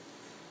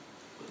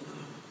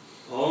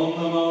Om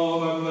Namo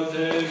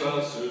Bhagavate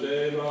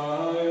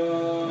Vasudevaya.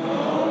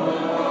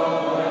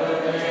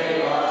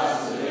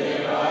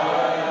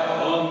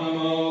 Om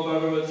Namo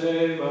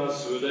Bhagavate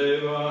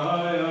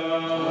Vasudevaya.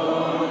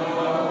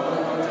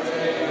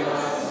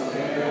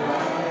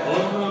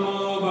 Om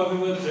Namo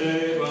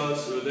Bhagavate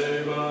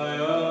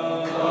Vasudevaya.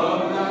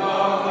 Om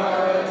Namo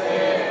Bhagavate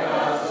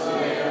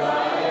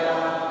Vasudevaya.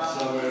 So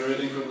we're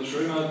reading from the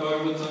Srimad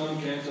Bhagavatam,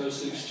 Canto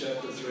 6,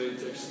 Chapter 3,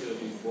 Text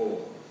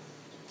 34.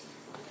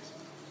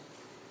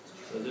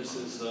 So this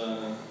is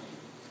an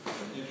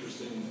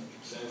interesting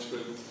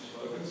Sanskrit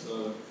slogan,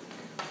 so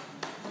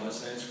my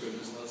Sanskrit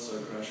is not so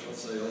crashot,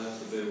 so you'll have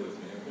to bear with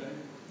me, okay?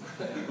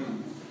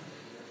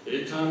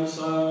 Itam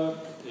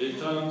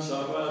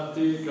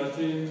savati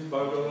katim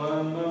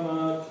bhagavan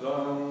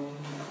mamatvam.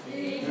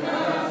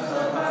 Itam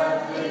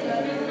savati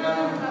katim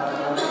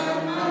bhagavan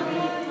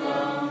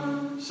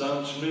mamatvam.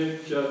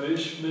 Samsmitya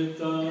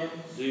vishmita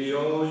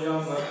diyo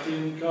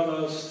yamatim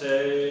kalaste.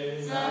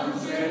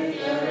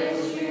 Samsmitya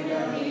vishmita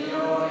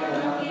diyo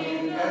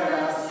yamatim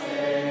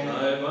kalaste.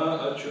 Naima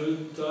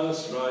achutas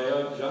raya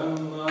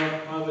janma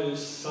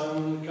pavisan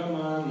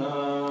kamana.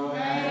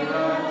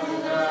 Naima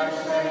achutas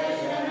raya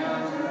janma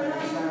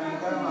pavisan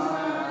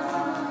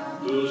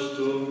kamana.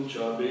 Dustum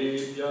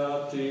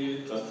chabidyati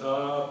tata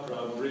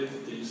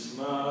pravritti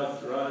smat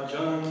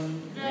rajan.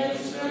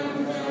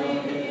 Dustum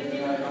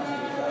chabidyati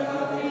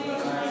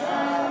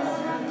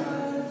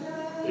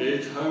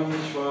Itham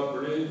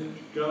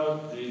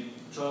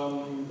swabridgatitam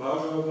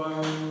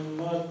bhagavan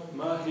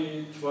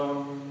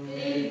mahitvam.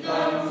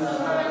 Itham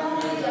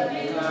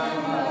swabridgatitam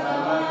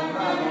bhagavan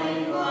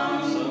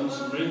mahitvam.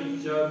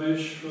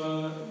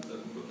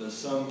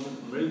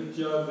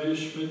 Samsmritya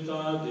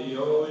vishmita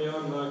diyo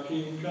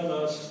yamakim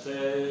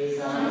kalaste.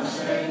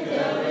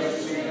 Samsmritya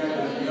vishmita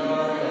diyo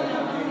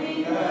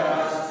yamakim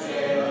kalaste.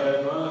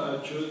 Raiva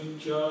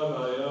achutya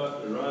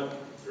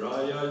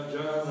raya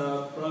jana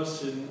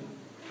prasin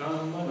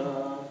kamana.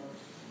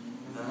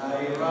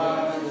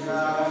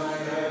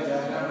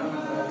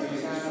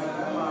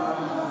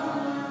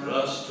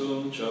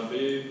 Rastum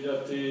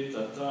chabivyati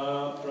tata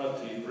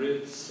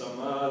pratibrit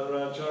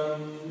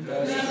samarajan.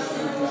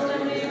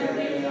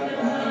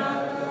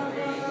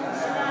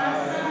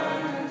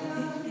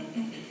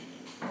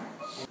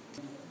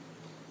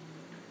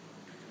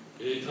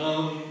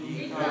 Etam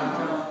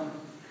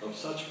of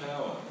such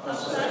power.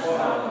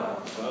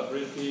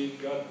 Vabriti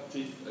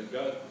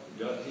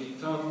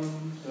Gatitam,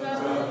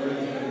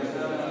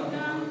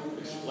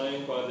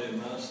 explained by their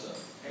master,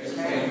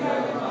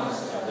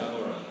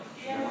 Yamaraj.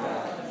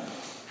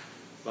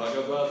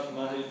 Bhagavat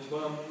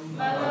Mahitvam,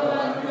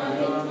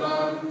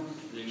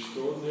 the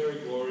extraordinary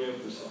glory of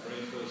the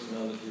Supreme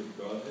Personality of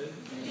Godhead,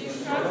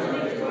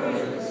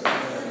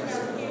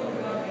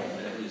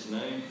 and His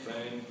name,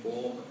 fame,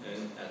 form,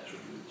 and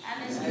attributes.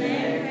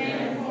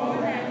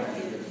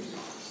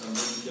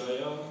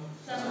 Samrityaya,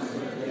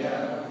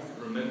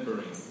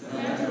 remembering.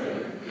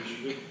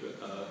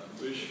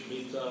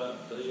 Vishmita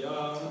Daya,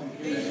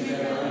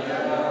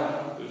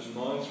 whose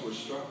minds were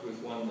struck with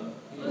wonder.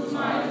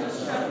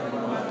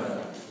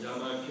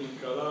 Yama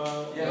Kinkara,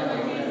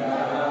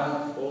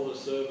 all the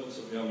servants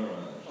of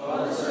Yamaraj.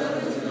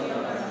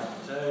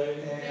 Te,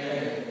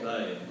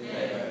 they.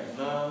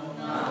 Nam,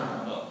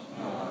 not.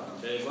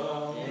 Deva,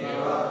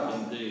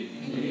 indeed.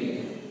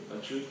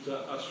 Achyuta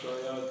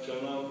Ashraya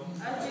Janam,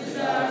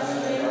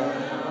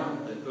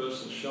 a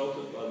person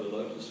sheltered by the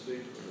lotus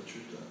feet of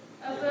Achyuta.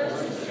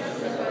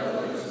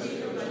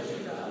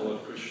 Lord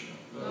Krishna.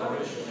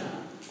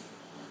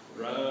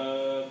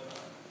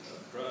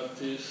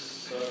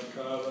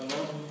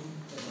 Pratisakaranam,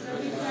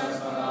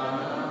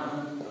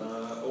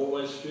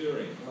 always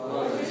fearing.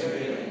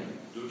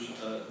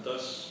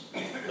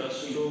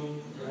 Dastum,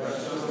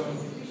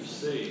 to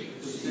see.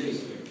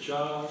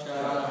 Cha,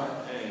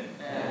 and.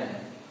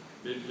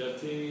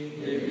 Vidyati,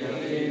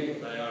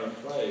 they are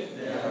afraid.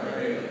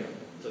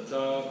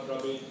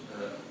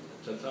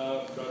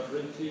 Tata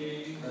pravriti,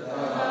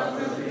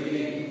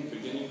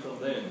 beginning from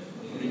them.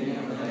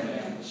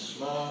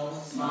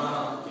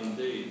 Sma,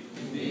 indeed.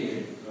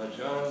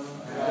 Rajan,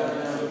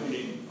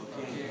 king.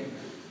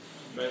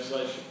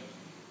 Translation.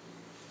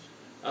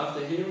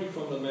 After hearing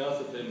from the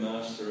mouth of their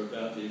master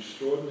about the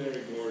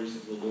extraordinary glories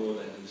of the Lord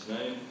and His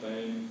name,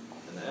 fame,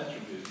 and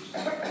attributes,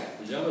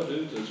 the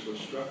Yamadutas were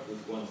struck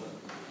with wonder.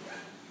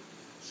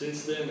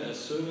 Since then, as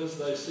soon as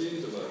they see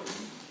the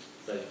devotee,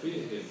 they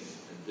fear him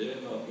and dare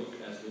not look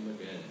at him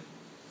again.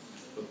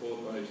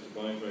 Purport by His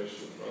Divine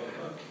Grace of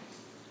Prabhupada.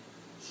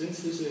 Since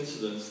this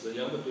incident, the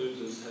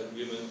Yamadutas have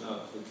given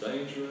up the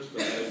dangerous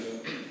behavior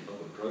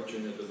of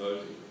approaching a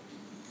devotee.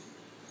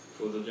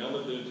 For the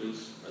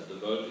Yamadutas, a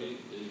devotee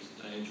is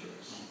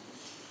dangerous.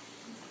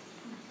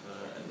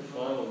 And the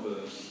final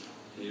verse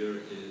here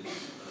is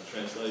a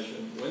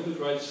translation. When the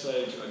great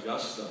sage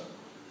Augusta,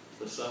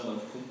 the son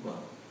of Kumbha,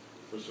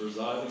 was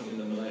residing in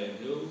the Malayan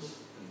hills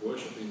and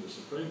worshipping the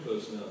Supreme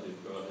Personality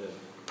of Godhead,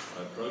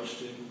 I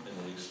approached him and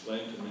he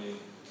explained to me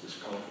his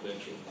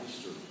confidential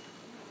history.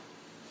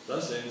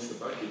 Thus ends the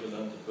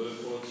Bhaktivedanta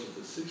purports of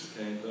the 6th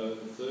canto,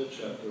 the 3rd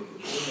chapter of the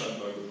Srimad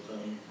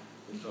Bhagavatam,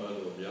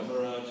 entitled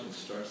Yamaraj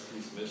Instructs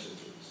His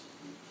Messengers.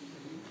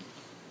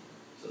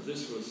 So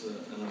this was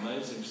an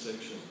amazing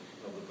section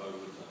of the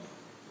Bhagavatam.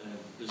 And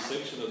this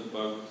section of the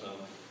Bhagavatam,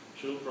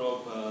 Srila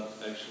Prabhupada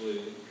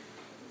actually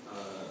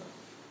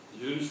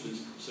used this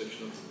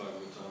section of the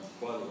Bhagavatam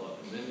quite a lot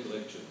in many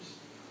lectures.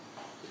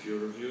 If you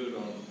review it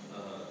on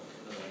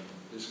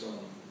ISKCON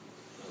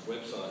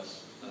websites,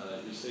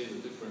 you see the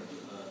different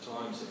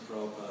times that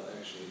Prabhupada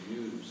actually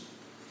used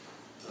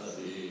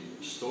the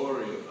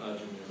story of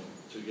Ajamil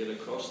to get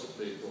across to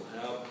people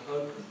how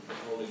potent the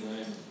holy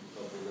name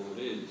of the Lord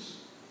is.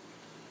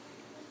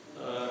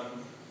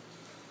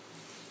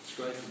 It's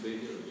great to be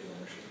here again,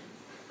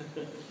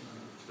 actually.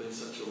 It's been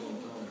such a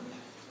long time.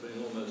 It's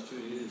been almost 2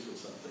 years or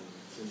something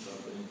since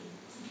I've been here.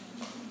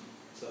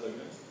 Is that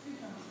okay?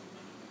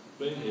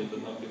 Been here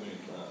but not giving a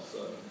class,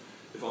 so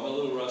if I'm a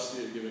little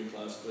rusty at giving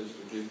class, please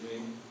forgive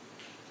me.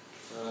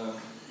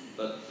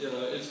 But, you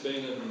know, it's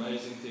been an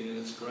amazing thing, and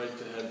it's great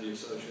to have the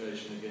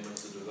association again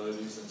of the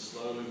devotees, and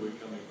slowly we're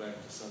coming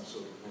back to some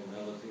sort of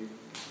normality,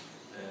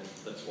 and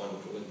that's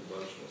wonderful in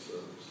devotional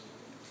service.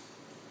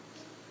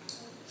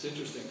 It's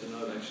interesting to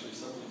note, actually,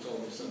 somebody told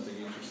me something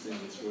interesting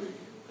this week.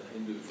 A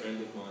Hindu friend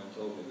of mine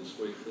told me this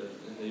week that,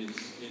 and he's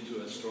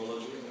into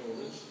astrology and all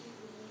this,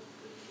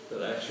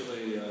 that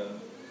actually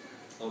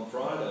on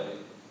Friday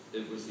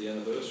it was the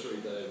anniversary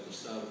day of the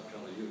start of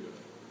Kali Yuga.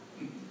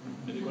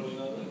 Anybody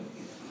know that?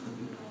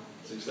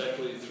 It's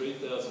exactly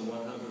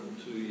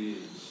 3,102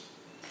 years.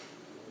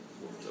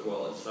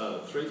 Well, it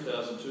started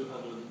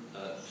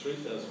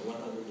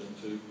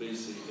 3,102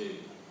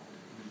 BCE.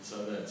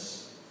 So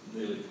that's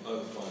nearly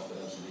over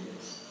 5,000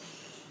 years.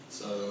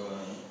 So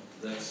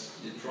that's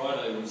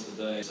Friday was the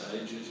day.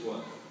 Age is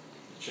what?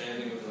 The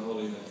chanting of the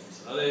holy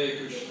names. Hare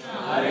Krishna,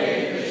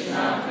 Hare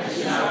Krishna,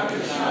 Krishna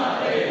Krishna,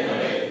 Hare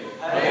Hare,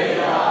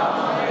 Hare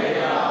Rama,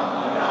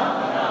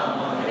 Rama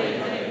Rama, Hare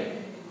Hare.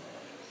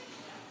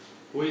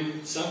 We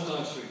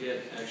sometimes forget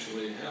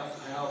actually how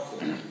powerful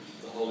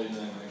the holy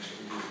name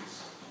actually is.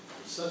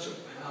 It's such a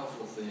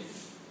powerful thing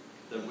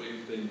that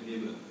we've been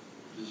given.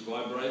 This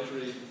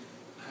vibratory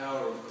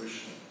power of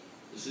Krishna.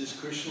 This is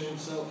Krishna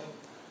himself.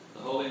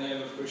 The holy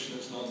name of Krishna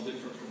is not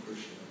different from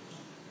Krishna.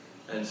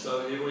 And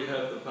so here we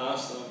have the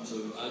pastimes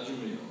of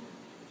Ajamil.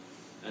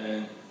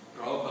 And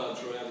Prabhupada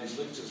throughout his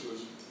lectures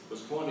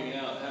was pointing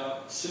out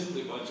how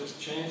simply by just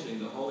chanting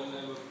the holy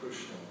name of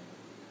Krishna,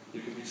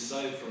 you can be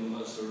saved from the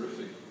most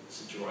horrific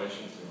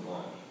situations in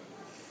life.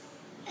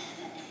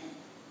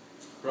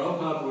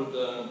 Prabhupada would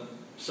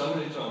so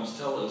many times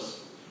tell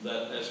us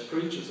that as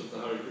preachers of the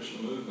Hare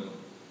Krishna movement,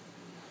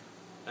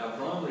 our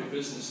primary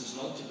business is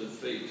not to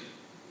defeat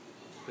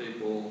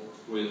people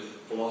with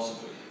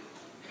philosophy.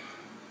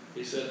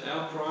 He said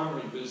our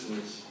primary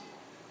business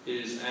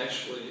is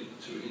actually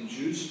to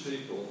induce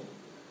people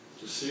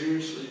to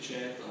seriously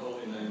chant the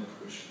holy name of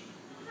Krishna.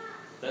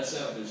 That's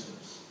our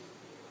business.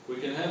 We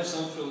can have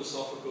some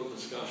philosophical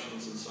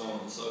discussions and so on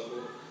and so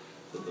forth,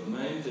 but the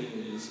main thing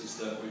is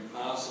that we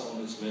pass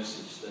on this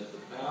message that the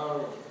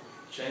power of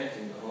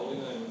chanting the holy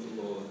name of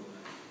the Lord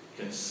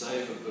can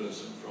save a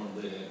person from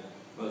their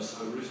most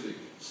horrific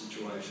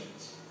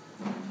situations.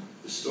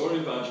 The story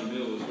of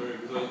Ajamil was very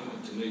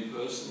pertinent to me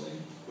personally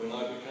when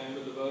I became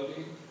a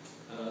devotee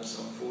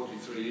some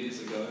 43 years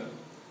ago.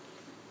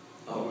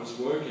 I was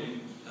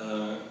working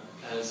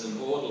as an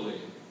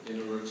orderly in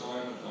a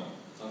retirement home.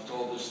 I've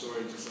told this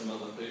story to some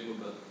other people,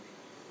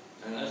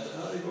 and at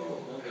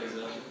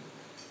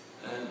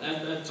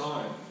that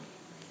time,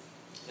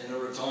 in a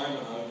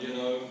retirement home, you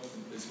know,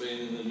 it's been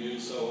in the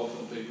news so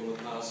often, people are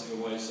passing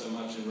away so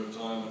much in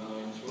retirement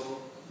homes. Well,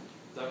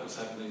 that was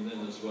happening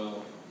then as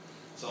well.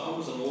 So I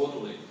was an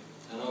orderly,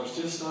 and I was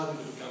just starting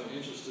to become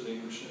interested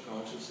in Krishna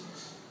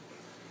consciousness.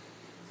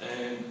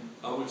 And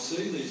I would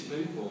see these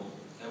people,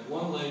 and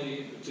one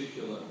lady in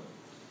particular,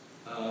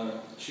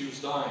 she was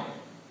dying.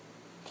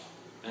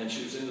 And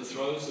she was in the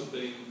throes of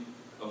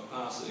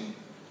passing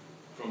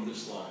from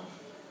this life.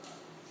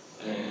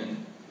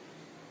 And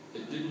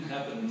it didn't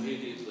happen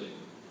immediately.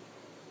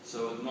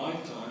 So at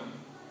night time,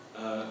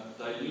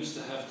 they used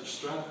to have to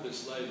strap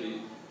this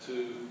lady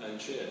to a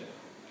chair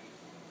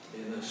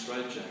in a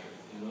straitjacket,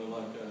 you know,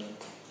 like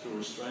to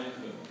restrain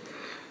her.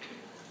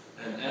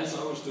 And as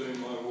I was doing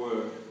my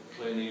work,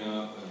 cleaning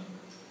up, and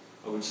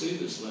I would see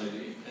this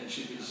lady, and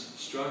she'd be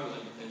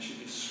struggling, and she'd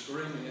be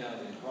screaming out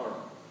in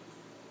horror,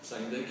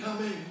 saying, "They're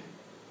coming!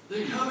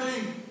 They're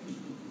coming!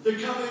 They're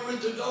coming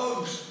with the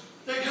dogs!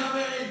 They're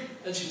coming!"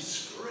 And she'd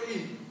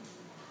scream.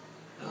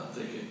 And I'm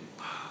thinking,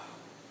 wow.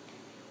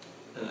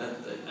 And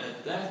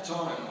at that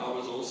time, I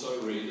was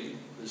also reading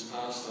this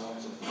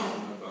pastimes of the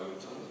Srimad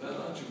Bhagavatam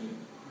about Ajamil.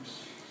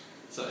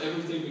 So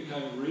everything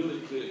became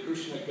really clear.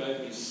 Krishna gave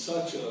me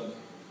such a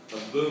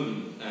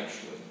boon,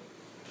 actually,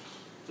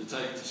 to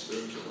take to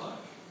spiritual life.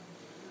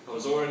 I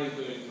was already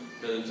doing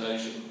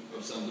meditation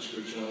of some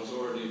description. I was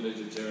already a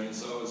vegetarian,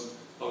 so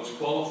I was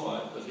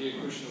qualified. But here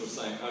Krishna was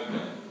saying,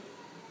 okay,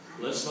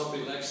 Let's not be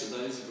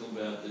lackadaisical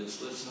about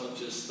this. Let's not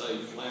just stay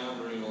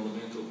floundering on the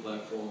mental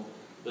platform.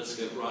 Let's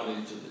get right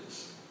into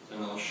this.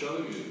 And I'll show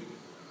you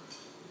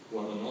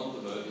what a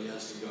non-devotee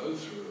has to go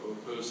through, or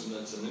a person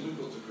that's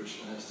inimical to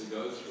Krishna has to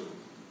go through.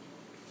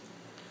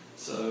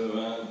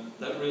 So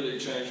that really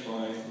changed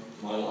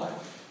my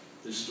life,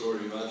 this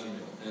story of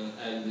Ajamil.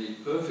 And the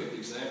perfect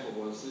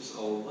example was this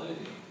old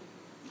lady.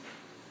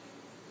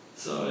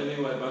 So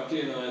anyway,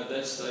 Bhakti and I at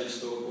that stage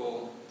thought,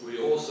 well, we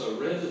also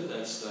read at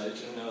that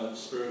stage, and our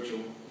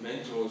spiritual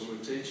mentors were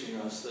teaching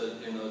us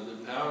that,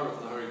 the power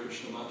of the Hare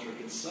Krishna mantra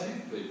can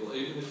save people,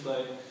 even if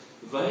they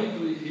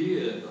vaguely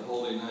hear the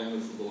holy name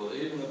of the Lord,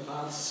 even a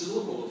part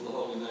syllable of the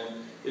holy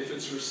name. If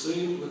it's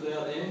received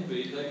without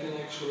envy, they can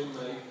actually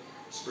make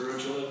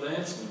spiritual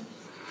advancement.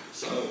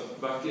 So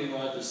Bhakti and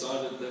I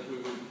decided that we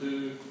would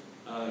do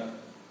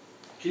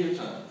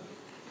kirtan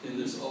in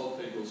this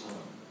old people's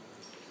home.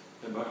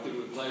 And Bhakti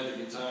would play the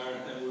guitar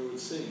and we would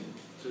sing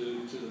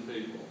to the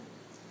people.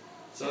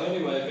 So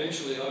anyway,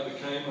 eventually I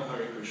became a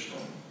Hare Krishna,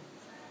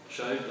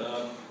 shaved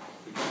up,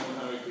 became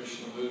a Hare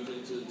Krishna, moved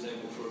into the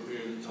temple for a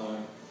period of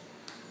time.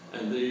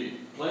 And the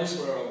place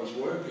where I was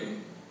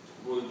working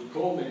would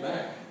call me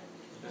back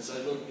and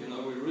say, look,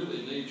 we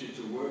really need you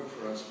to work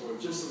for us for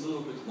just a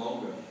little bit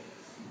longer.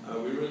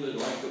 We really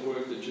like the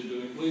work that you're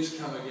doing. Please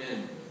come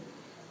again.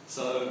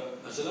 So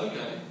I said,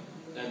 okay.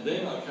 And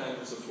then I came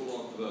as a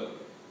full-on devotee.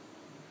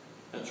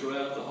 And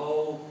throughout the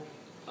whole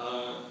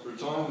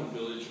retirement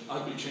village,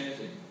 I'd be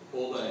chanting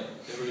all day,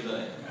 every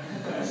day.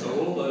 So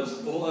all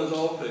those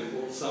old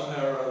people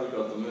somehow or other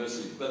got the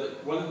mercy.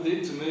 But what it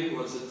did to me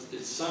was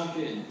it sunk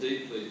in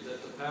deeply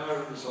that the power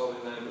of His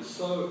holy name was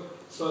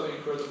so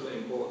incredibly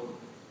important,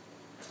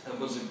 and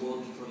was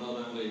important for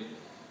not only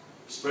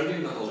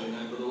spreading the holy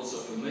name, but also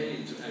for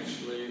me to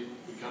actually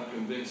become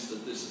convinced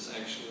that this is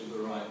actually the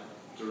right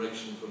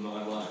direction for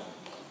my life.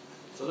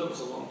 So that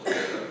was a long time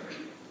ago.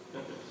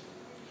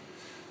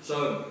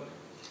 So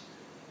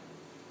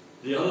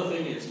the other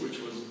thing is, which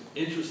was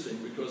interesting,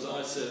 because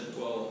I said,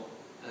 well,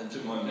 and to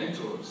my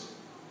mentors,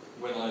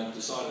 when I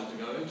decided to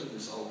go into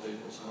this old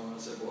people's home, I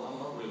said, well, I'm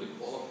not really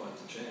qualified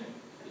to chant.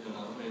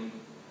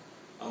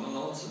 I'm a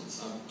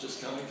nonsense. I'm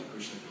just coming to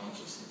Krishna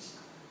consciousness.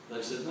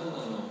 They said,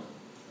 no.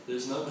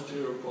 There's no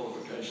material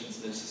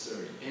qualifications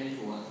necessary.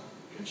 Anyone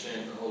can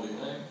chant the holy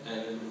name and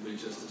it will be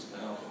just as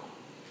powerful.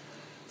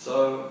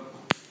 So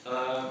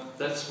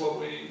that's what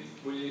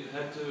we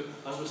had to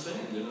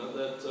understand,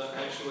 that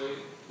actually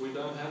we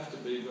don't have to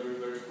be very,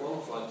 very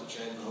qualified to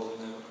chant the holy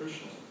name of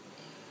Krishna.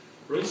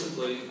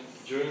 Recently,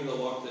 during the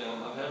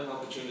lockdown, I've had an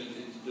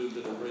opportunity to do a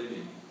bit of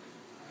reading.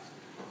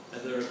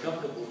 And there are a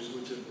couple of books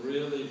which have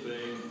really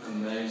been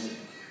amazing,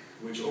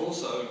 which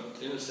also,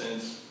 in a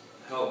sense,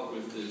 help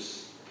with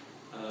this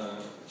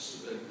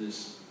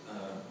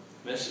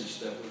message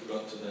that we've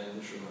got today in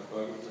the Srimad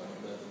Bhagavatam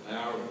about the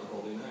power of the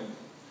holy name.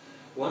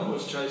 One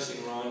was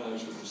Chasing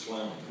Rhinos with the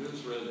Swami.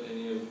 Who's read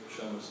any of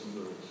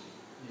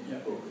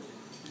Shyamasundara's book?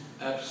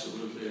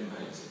 Absolutely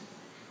amazing.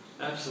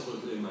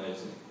 Absolutely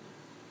amazing.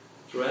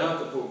 Throughout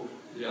the book,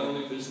 the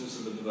only business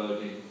of a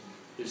devotee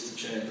is to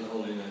chant the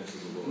holy names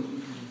of the Lord.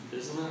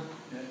 Isn't it?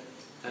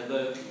 Yeah. And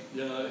that,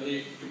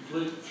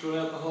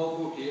 throughout the whole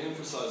book, he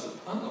emphasized that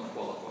I'm not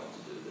qualified to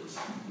do this.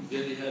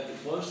 Yet he had the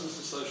closest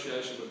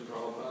association with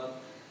Prabhupada,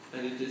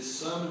 and he did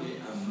so many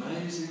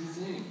amazing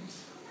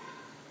things.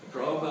 And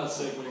Prabhupada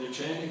said, when you're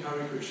chanting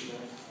Hare Krishna,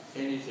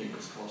 anything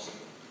is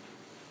possible.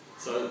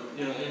 So,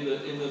 in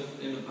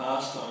the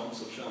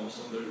pastimes of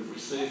Shyamasundara, we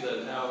see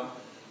that how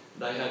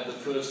they had the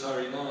first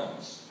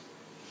Harinams,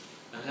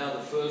 and how the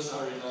first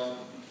Harinam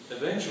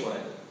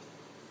eventuated.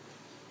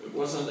 It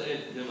wasn't,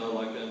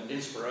 like an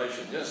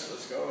inspiration. Yes,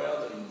 let's go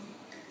out and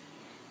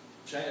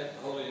chant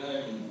the holy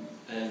name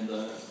and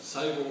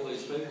save all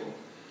these people.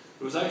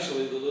 It was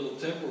actually the little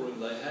temple room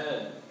they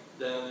had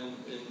down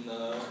in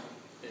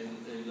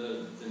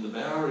the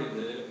Bowery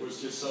there. It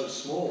was just so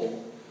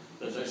small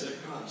that they said,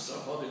 God, it's so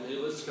hot in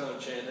here, let's go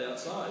and chant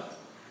outside.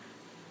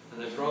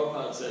 And then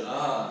Prabhupada said,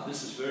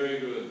 this is very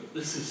good.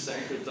 This is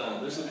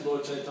Sankirtan. This is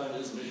Lord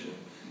Chaitanya's mission,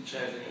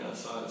 chanting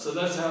outside. So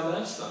that's how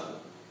that started.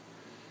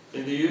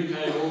 In the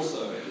UK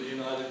also, in the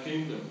United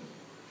Kingdom,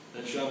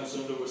 and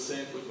Shyamasundara was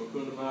sent with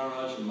Mukunda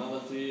Maharaj and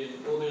Malati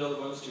and all the other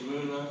ones,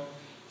 Jamuna,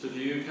 to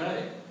the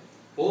UK.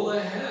 All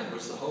they had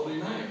was the holy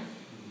name.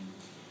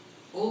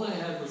 All they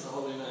had was the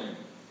holy name.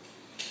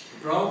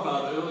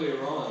 Prabhupada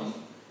earlier on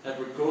had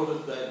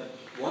recorded that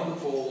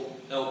wonderful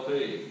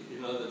LP,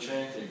 the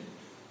chanting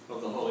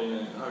of the holy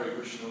name, Hare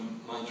Krishna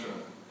mantra.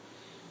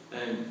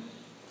 And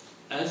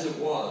as it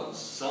was,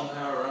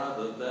 somehow or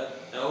other, that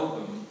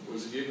album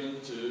was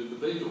given to the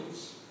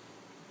Beatles,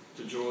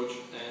 to George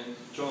and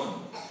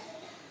John.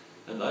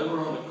 And they were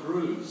on a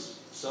cruise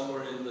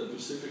somewhere in the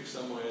Pacific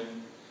somewhere,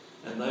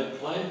 and they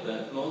played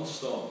that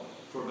non-stop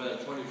for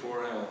about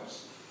 24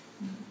 hours.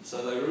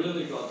 So they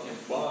really got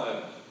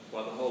imbibed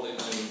by the holy name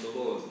of the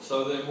Lord.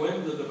 So then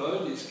when the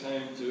devotees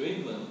came to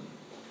England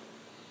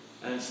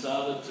and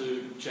started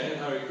to chant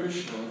Hare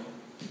Krishna,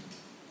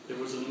 it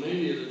was an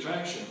immediate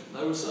attraction.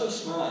 They were so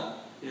smart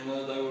You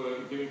know, they were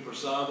giving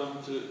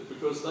prasadam to,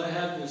 because they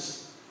had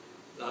this,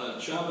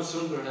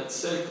 Shyama had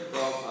said to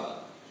Prabhupada,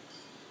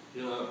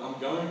 you know, I'm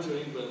going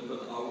to England,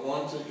 but I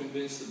want to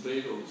convince the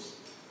Beatles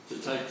to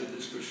take to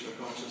this Krishna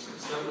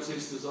consciousness. That was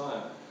his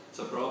desire.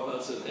 So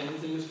Prabhupada said,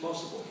 anything is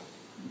possible.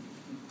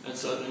 And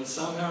so then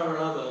somehow or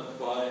other,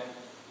 by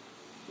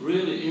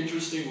really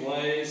interesting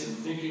ways and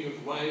thinking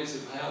of ways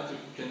of how to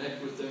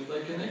connect with them,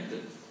 they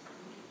connected.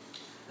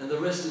 And the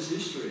rest is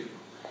history.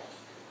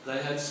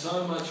 They had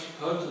so much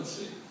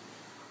potency.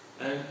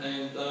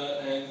 And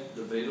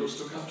the Beatles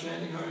took up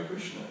chanting Hare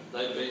Krishna.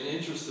 They'd been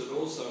interested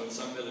also in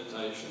some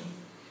meditation.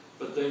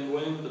 But then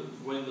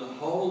when the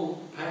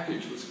whole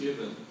package was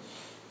given,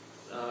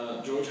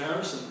 George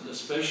Harrison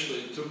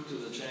especially took to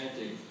the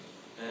chanting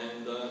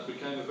and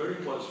became a very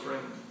close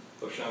friend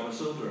of Shyama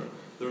Sundaram.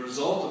 The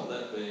result of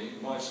that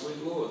being My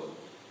Sweet Lord,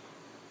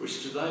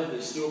 which today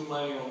they're still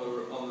playing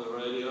on the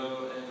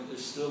radio and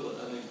is still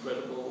an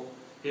incredible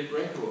hit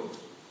record.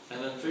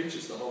 And it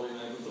features the holy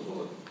name of the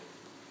Lord.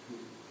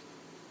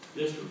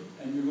 Yes, Guru.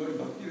 And you go to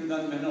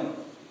Bhaktivedanta Menon.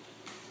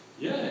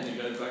 Yeah, and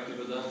you go back to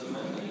Vedanta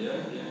Menon,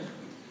 yeah.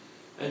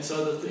 And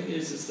so the thing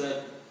is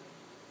that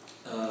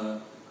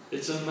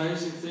it's an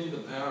amazing thing, the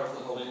power of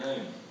the holy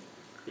name.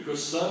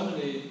 Because so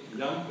many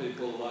young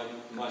people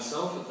like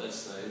myself at that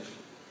stage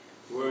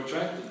were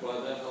attracted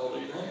by that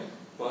holy name,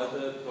 by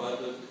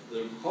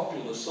the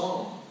popular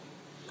song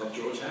of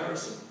George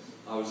Harrison.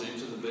 I was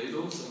into the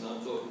Beatles and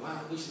I thought,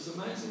 wow, this is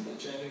amazing, they're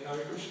chanting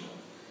Hare Krishna.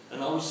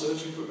 And I was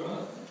searching for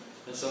God.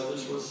 And so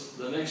this was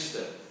the next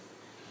step.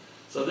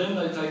 So then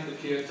they take the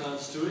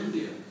kirtans to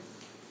India.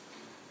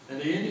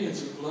 And the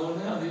Indians were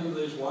blown out. Here were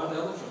these white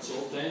elephants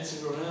all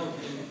dancing around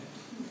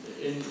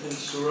in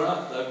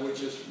Surat. They were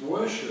just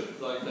worshipped,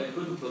 like they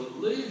couldn't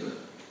believe it.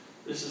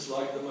 This is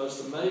like the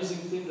most amazing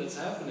thing that's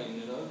happening,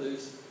 you know,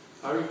 these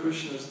Hare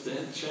Krishnas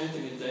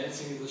chanting and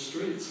dancing in the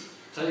streets,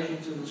 taking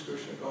to this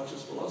Krishna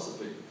conscious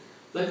philosophy.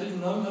 They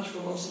didn't know much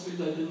philosophy,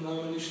 they didn't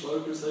know many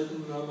shlokas, they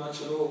didn't know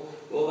much at all.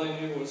 All they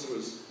knew was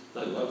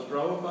they loved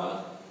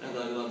Prabhupada and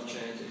they loved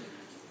chanting.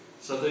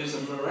 So these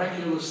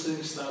miraculous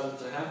things started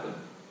to happen.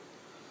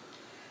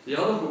 The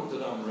other book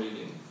that I'm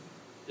reading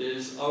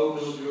is Oh,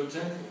 Build Your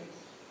Temple.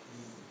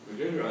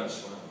 Vigraj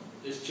Swami.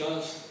 It's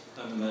just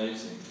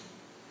amazing.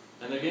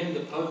 And again,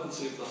 the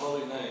potency of the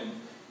holy name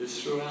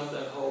is throughout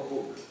that whole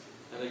book.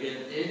 And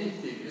again,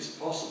 anything is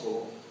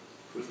possible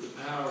with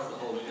the power of the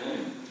holy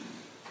name.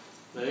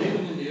 Now,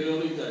 even in the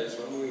early days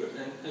when we were,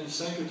 and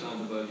Sankirtan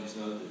devotees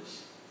know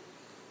this,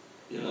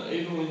 you know,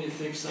 even when you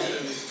think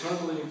something is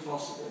totally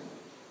impossible,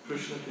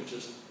 Krishna can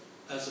just,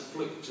 as a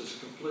flick, just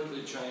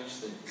completely change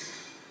things.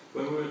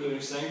 When we were doing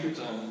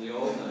Sankirtan in the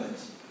old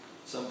days,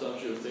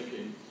 sometimes you were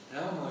thinking,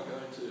 how am I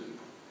going to,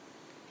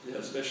 you know,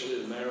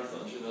 especially the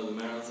marathons,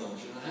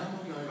 how am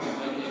I going to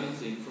make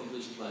anything from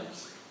this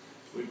place?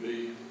 We'd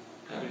be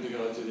having to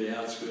go to the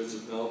outskirts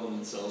of Melbourne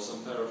and sell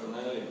some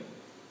paraphernalia.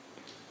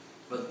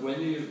 But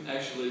when you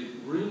actually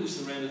really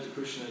surrendered to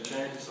Krishna and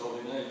chanted his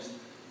holy names,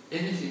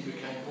 anything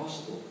became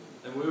possible.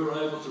 And we were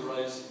able to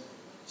raise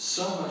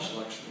so much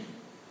Lakshmi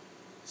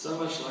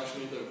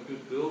that we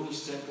could build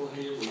this temple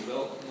here. We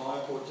built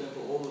Mayapur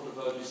temple, all the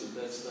devotees at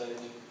that stage.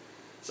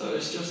 So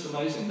it's just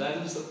amazing. That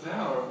is the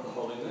power of the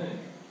holy name.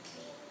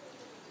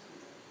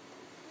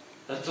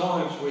 At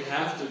times we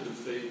have to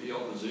defeat the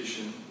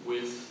opposition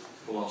with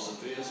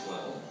philosophy as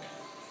well.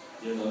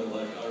 You know,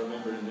 like I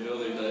remember in the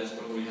early days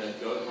when we had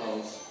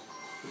Gopals.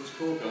 It was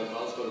called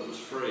Gopals, but it was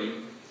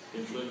free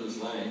in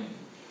Flinders Lane.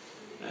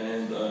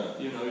 And,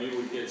 you know, you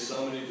would get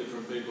so many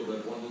different people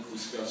that wanted to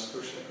discuss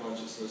Krishna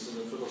consciousness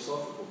in a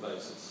philosophical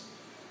basis.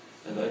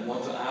 And they'd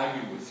want to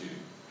argue with you.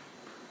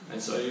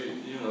 And so,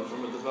 you know,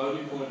 from a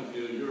devotee point of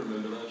view, you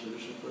remember that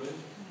tradition, Priya?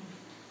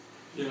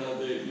 You know,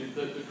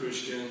 the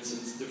Christians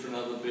and different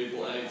other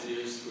people,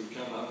 atheists, would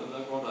come up and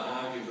they'd want to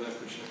argue about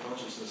Krishna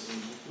consciousness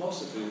and the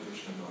philosophy of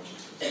Krishna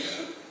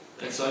consciousness.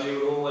 And so you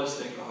would always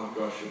think, oh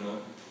gosh, you know,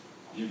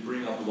 you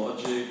bring up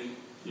logic,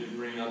 you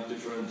bring up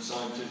different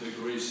scientific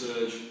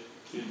research,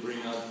 you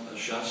bring up a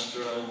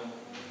Shastra,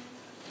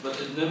 but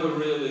it never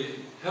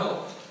really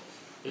helped.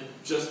 It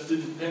just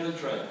didn't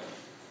penetrate.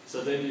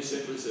 So then he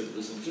simply said,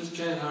 listen, just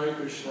chant Hare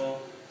Krishna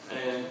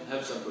and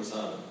have some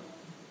prasadam.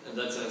 And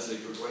that's our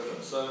secret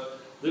weapon. So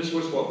this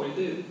was what we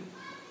did.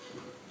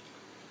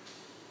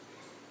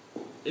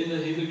 In the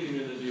Hindu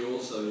community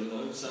also, you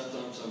know,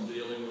 sometimes I'm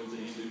dealing with the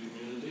Hindu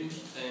community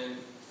and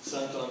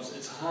sometimes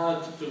it's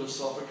hard to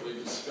philosophically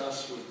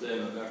discuss with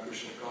them about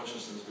Krishna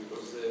consciousness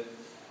because they're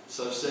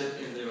so set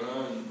in their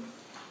own,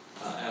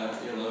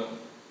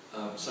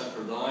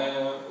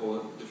 sampradaya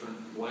or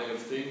different way of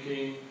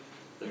thinking,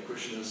 that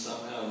Krishna is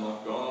somehow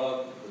not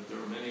God, that there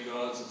are many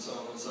gods and so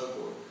on and so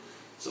forth.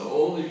 So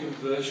all you can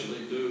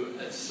virtually do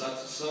at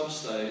some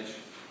stage,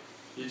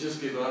 you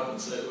just give up and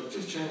say, look,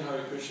 just chant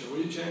Hare Krishna. Will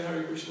you chant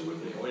Hare Krishna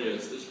with me? Oh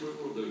yes, this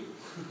will do.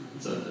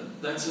 So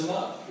that's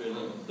enough, you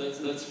know,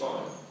 that's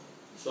fine.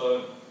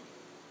 So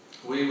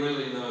we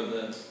really know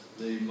that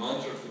the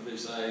mantra for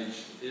this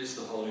age is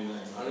the holy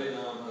name.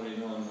 Harinam,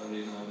 Harinam,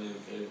 Harinam, Eva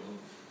Kevalam.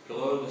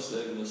 Kalau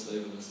Nasteva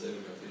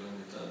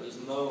Gatilangita. There's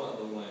no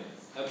other way,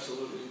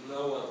 absolutely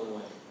no other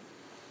way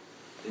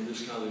in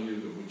this kind of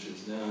yuga, which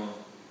is now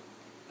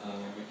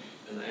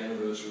an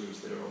anniversary was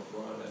there on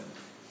Friday.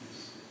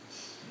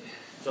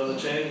 So the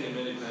chanting in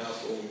many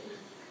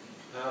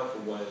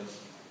powerful ways.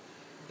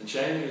 And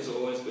chanting has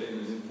always been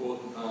an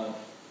important part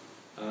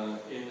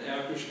in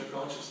our Krishna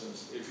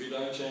consciousness. If you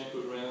don't chant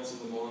good rounds in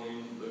the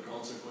morning, the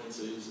consequence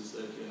is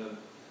that you have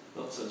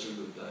not such a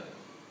good day,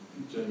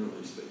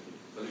 generally speaking.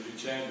 But if you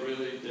chant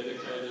really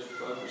dedicated,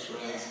 focused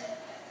rounds,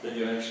 then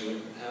you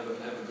actually have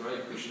a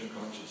great Krishna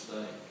conscious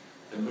day.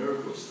 And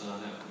miracles start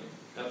happening,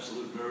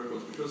 absolute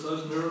miracles, because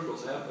those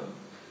miracles happen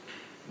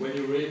when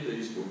you read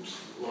these books,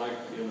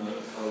 like,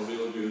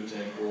 Villaguru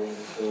Temple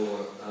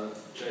or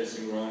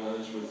Chasing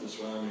Rhinos with the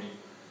Swami.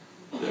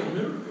 They're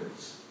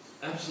miracles.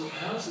 Absolute.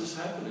 How's this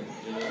happening?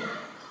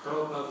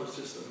 Prabhupada was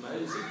just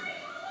amazing.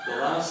 The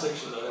last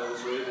section that I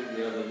was reading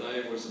the other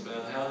day was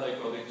about how they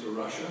got into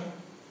Russia.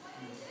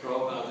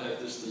 Prabhupada had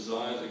this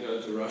desire to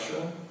go to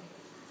Russia,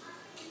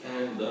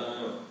 and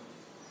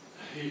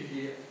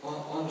he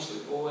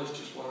honestly always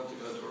just wanted to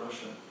go to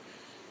Russia.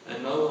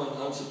 And no one,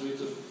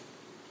 Hansadutta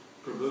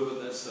Prabhu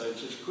at that stage,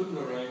 just couldn't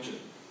arrange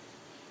it.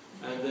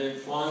 And then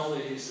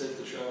finally he said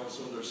to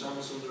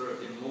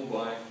Shyamasundara in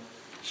Mumbai,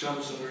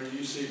 Shyamasundara,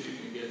 you see if you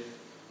can get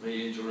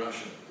me into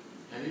Russia.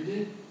 And he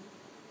did.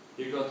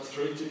 He got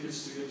 3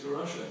 tickets to get to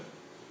Russia.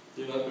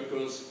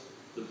 Because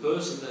the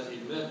person that he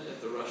met at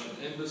the Russian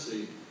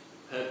embassy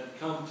had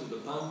come to the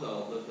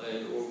pandal that they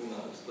had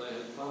organized. They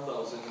had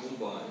pandals in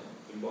Mumbai,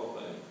 in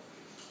Bombay,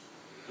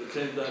 for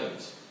 10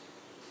 days.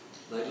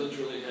 They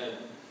literally had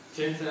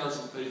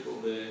 10,000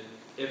 people there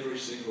every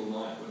single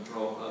night when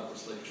Prabhupada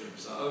was lecturing.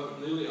 So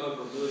nearly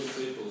over 1 million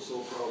people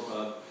saw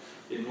Prabhupada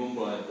in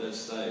Mumbai at that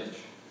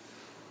stage.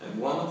 And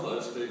one of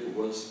those people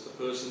was a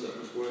person that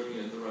was working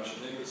at the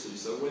Russian embassy.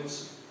 So when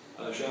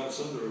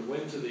Shyamasundara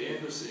went to the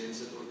embassy and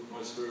said, look,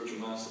 my spiritual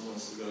master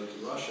wants to go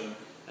to Russia,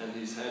 and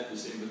he's had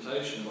this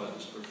invitation by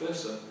this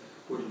professor,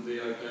 would it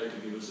be okay to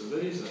give us a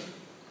visa?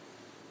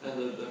 And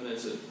the man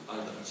said, I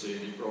don't see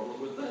any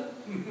problem with that.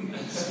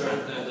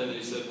 And then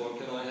he said, what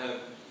can I have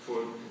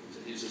for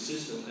his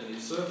assistant and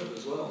his servant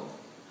as well?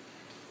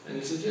 And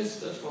he said, yes,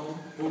 that's fine.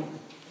 Boom.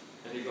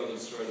 And he got it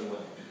straight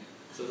away.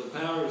 So the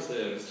power is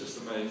there. It's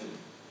just amazing.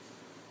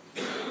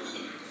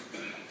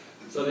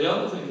 So the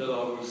other thing that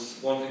I was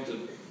wanting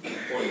to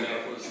point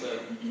out was that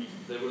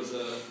there was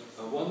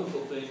a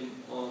wonderful thing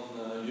on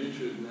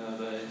YouTube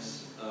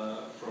nowadays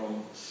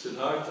from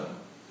Siddhartha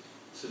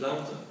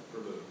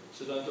Prabhu.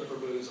 Siddhartha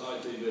Prabhu's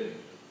ITV.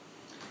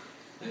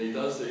 And he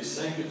does these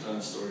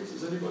Sankirtan stories.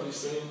 Has anybody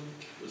seen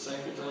the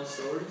Sankirtan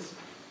stories?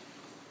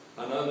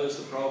 I know there's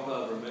the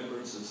Prabhupada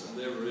remembrances, and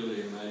they're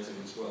really amazing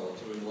as well,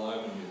 to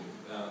enliven you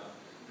about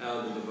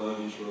how the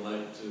devotees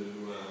relate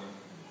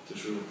to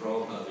Srila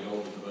Prabhupada, the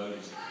older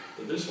devotees.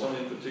 But this one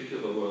in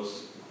particular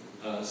was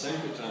a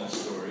Sankirtan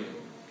story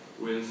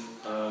with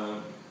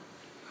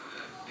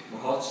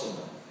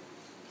Mahatsama.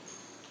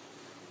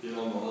 You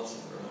know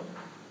Mahatsama, right?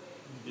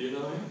 Do you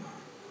know him?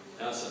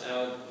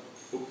 Our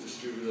book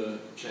distributor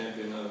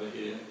champion over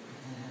here.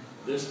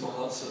 This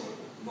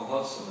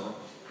Mahatsama,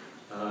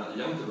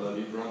 young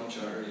devotee,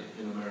 brahmachari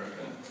in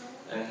America,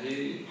 and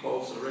he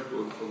holds the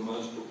record for the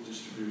most book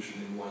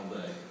distribution in one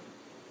day.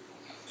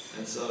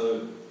 And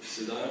so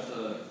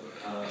Siddhartha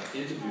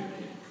interviewed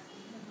him.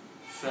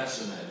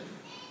 Fascinating.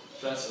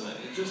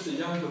 Just a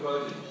young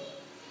devotee.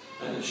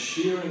 And the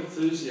sheer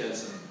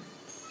enthusiasm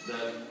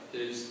that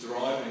is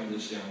driving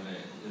this young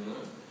man,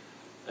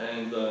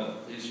 And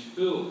he's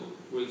filled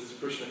with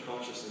Krishna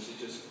consciousness.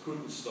 He just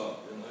couldn't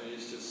stop,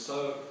 He's just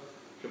so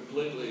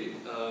completely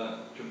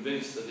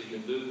convinced that he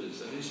can do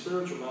this. And his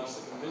spiritual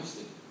master convinced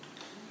him.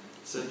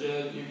 Said,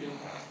 yeah, you can,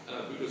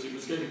 because he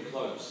was getting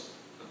close.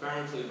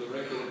 Apparently the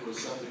record was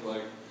something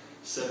like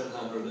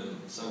 700 and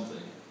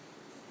something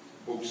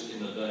books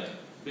in a day,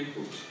 big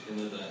books in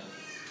a day.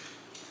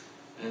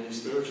 And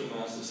his spiritual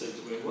master said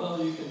to him, well,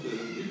 you can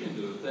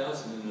do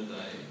 1,000 in a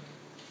day.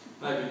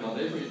 Maybe not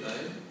every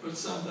day, but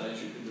some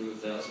days you can do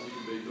 1,000, you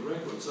can beat the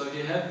record. So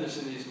he had this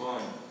in his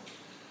mind.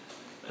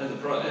 And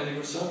he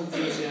was so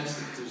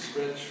enthusiastic to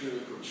spread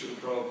through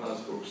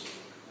Prabhupada's books.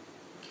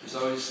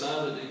 So he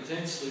started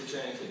intensely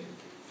chanting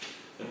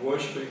and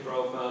worshipping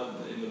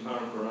Prabhupada in the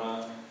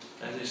Parampara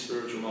and his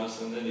spiritual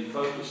master, and then he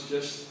focused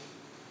just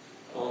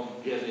on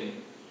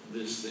getting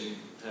this thing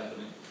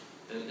happening.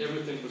 And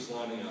everything was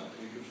lining up.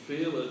 You could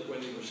feel it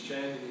when he was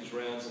chanting his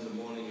rounds in the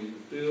morning. You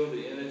could feel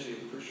the energy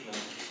of Krishna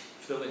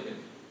filling him.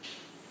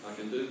 I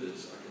can do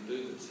this,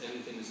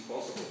 anything is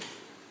possible.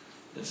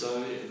 And so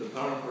the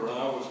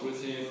Parampara was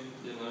with him,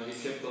 he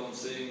kept on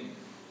seeing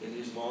in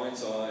his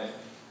mind's eye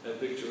a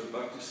picture of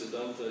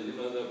Bhaktisiddhanta,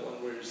 that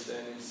one where he's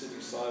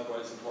sitting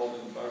sideways and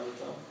holding the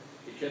Bhagavatam.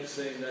 He kept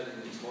seeing that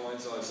in his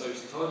mind's eye. So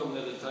his total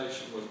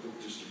meditation was book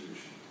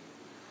distribution.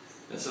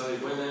 And so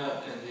he went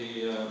out and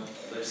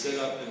they set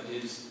up in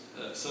his,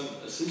 some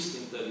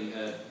assistant that he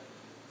had,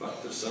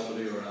 Bhakta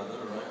somebody or other,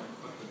 right?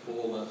 Bhakta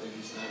Paul, I think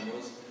his name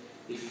was.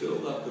 He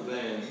filled up the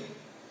van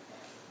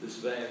this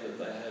van that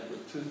they had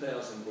with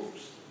 2,000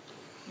 books.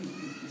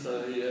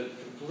 So he had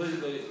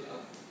completely,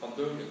 I'm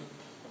doing it,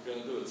 I'm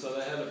going to do it. So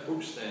they had a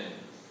book stand,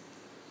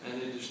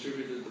 and he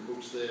distributed the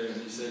books there,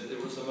 and he said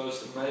it was the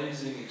most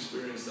amazing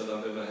experience that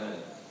I've ever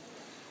had.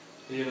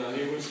 You know,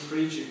 he was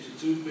preaching to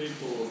 2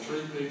 people or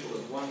 3 people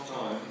at one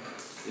time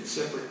in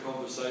separate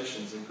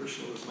conversations, and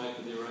Krishna was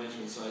making the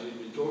arrangements. So he'd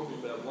be talking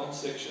about one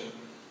section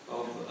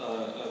of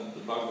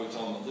the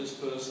Bhagavatam of this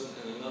person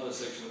and another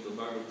section of the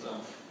Bhagavatam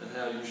and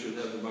how you should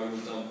have the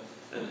Bhagavatam,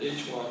 and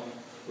each one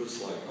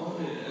was like, oh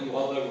yeah, and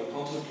while they were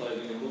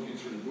contemplating and looking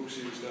through the books,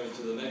 he was going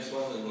to the next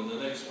one and then the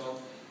next one,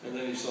 and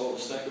then he sold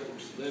a stack of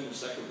books to them, a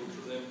stack of books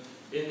to them.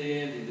 In the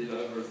end, he did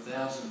over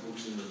 1,000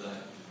 books in the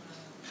day.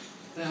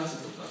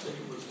 1,000 books, I think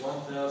it was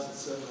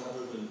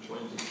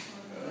 1,720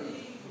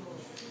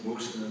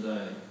 books in a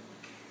day.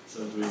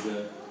 So we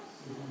go,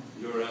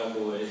 you're our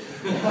boy.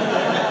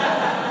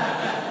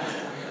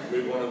 We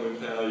want to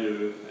empower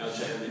you. Our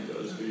chanting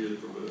goes for you,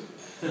 Prabhu.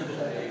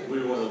 We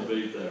want to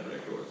beat that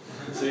record.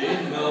 See,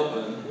 in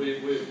Melbourne,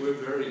 we're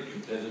very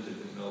competitive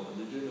in Melbourne.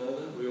 Did you know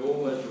that? We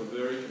always were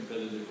very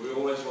competitive. We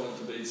always wanted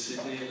to beat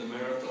Sydney in the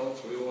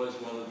marathons. We always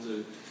wanted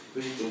to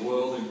beat the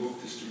world in book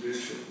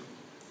distribution.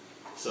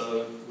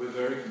 So we're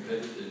very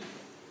competitive.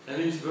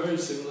 And he's very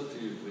similar to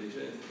you,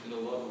 Vijay, in a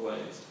lot of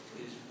ways.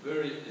 He's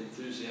very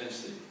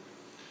enthusiastic.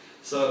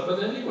 So, but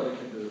anybody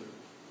can do it,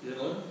 you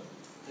know?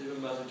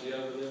 Even Mataji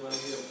over there,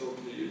 maybe I'm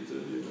talking to you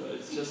too, you know,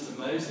 it's just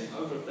amazing.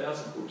 Over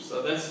 1,000 books,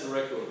 so that's the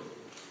record.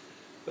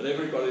 But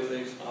everybody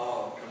thinks,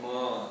 oh, come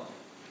on,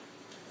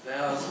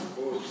 1,000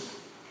 books,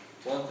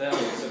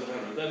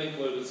 1,700. That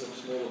included some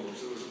smaller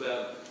books. It was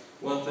about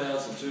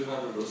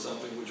 1,200 or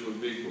something, which were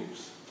big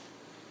books.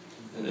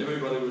 And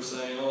everybody was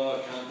saying, oh,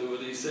 I can't do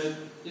it. He said,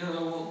 you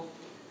know, well,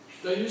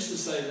 they used to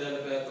say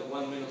that about the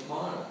 1 minute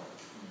mile,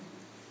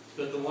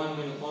 that the 1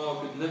 minute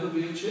mile could never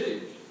be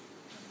achieved.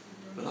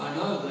 But I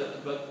know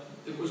that, but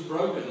it was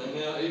broken, and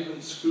now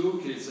even school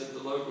kids at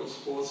the local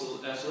sports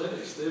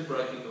athletics, they're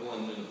breaking the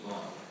 1 minute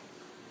mile.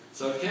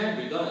 So it can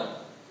be done.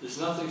 There's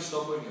nothing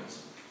stopping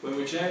us. When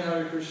we chant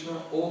Hare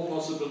Krishna, all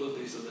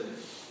possibilities are there.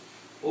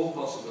 All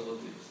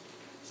possibilities.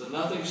 So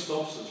nothing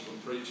stops us from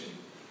preaching.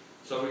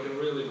 So we can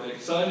really make...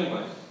 So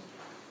anyway,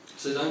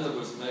 Siddhanta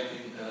was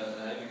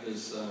having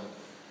this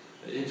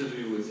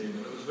interview with him,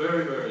 and it was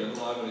very, very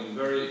enlivening,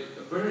 very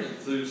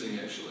enthusing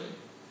actually.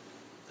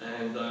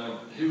 And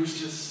he was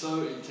just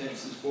so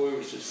intense. This boy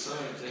was just so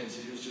intense.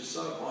 He was just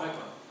so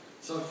hyper,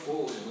 so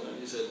full, you know.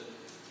 He said,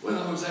 when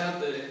I was out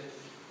there,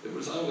 it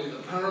was only the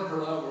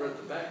Parampara were at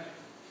the back.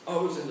 I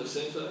was in the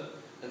centre,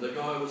 and the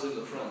guy was in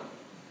the front.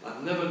 I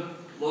never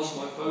lost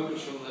my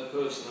focus from that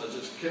person. I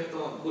just kept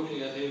on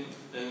looking at him,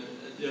 and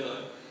you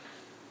know.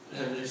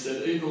 And he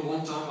said, even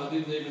one time I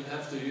didn't even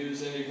have to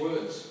use any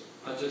words.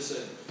 I just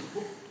said,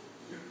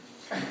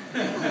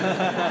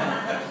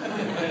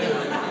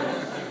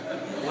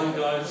 one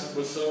guy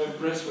was so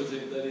impressed with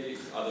him that he,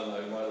 I don't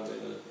know, might have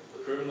been a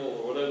criminal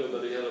or whatever,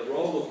 but he had a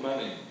roll of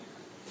money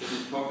in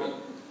his pocket.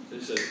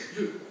 He said,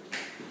 you.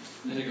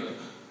 And he goes,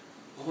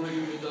 I want to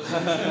give you a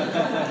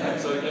dozen.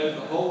 So he gave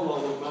the whole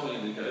roll of money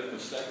and he gave him a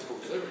stack of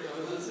books. There we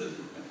go, that's it.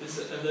 He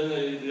said, and then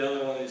the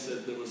other one, he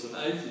said, there was an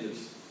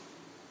atheist.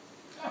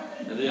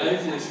 And the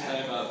atheist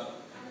came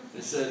up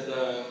and said,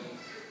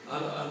 I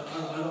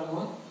don't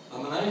want,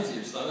 I'm an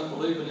atheist, I don't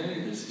believe in any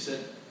of this. He said,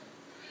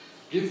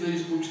 give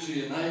these books to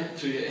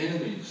your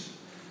enemies.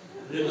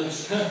 You know,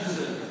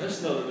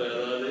 that's not a bad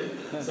idea.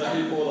 So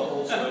he bought a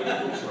whole swag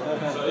of books from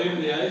him. So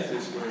even the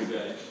atheists were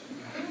engaged.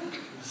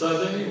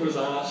 So then he was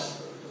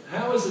asked,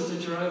 how is it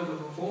that you're able to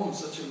perform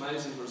such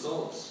amazing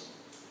results?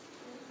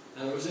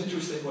 And it was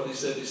interesting what he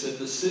said. He said,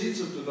 the seeds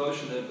of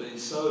devotion had been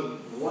sown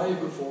way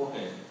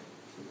beforehand.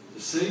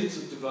 The seeds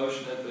of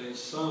devotion had been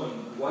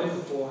sown way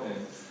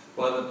beforehand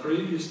by the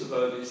previous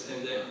devotees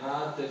and their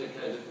hard,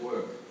 dedicated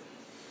work.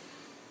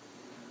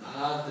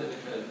 Hard,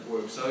 dedicated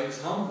work. So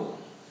he's humble,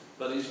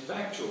 but he's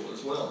factual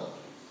as well.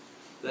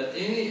 That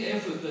any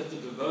effort that the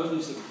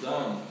devotees have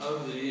done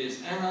over the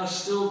years, and are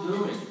still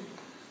doing,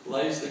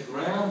 lays the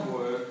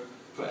groundwork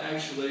for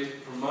actually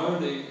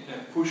promoting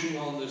and pushing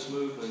on this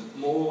movement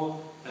more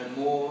and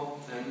more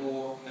and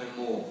more and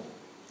more.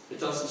 It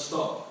doesn't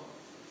stop.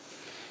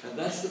 And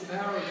that's the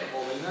power of the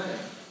holy name.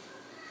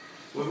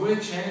 When we're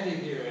chanting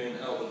here in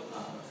Albert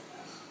Park,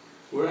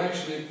 we're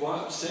actually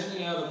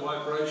sending out a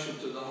vibration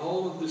to the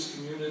whole of this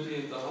community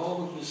and the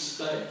whole of this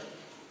state.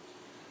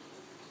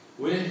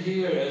 We're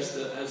here as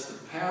the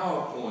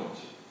power point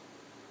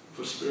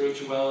for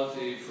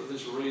spirituality for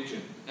this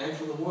region and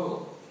for the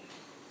world.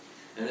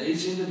 And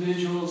each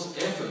individual's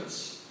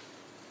efforts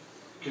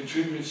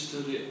contributes to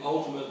the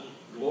ultimate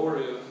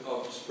glory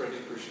of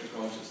spreading Krishna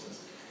consciousness.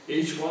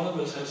 Each one of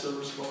us has a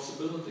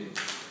responsibility.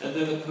 And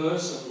then a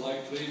person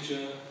like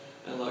Vijay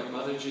and like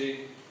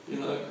Mataji, you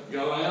know,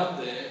 go out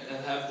there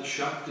and have the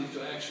Shakti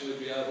to actually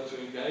be able to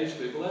engage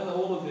people, and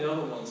all of the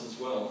other ones as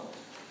well.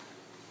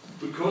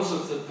 Because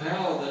of the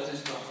power that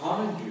is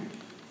behind you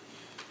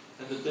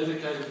and the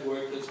dedicated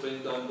work that's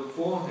been done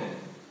beforehand.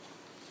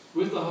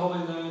 With the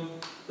holy name,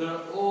 There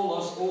are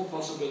all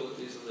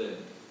possibilities are there.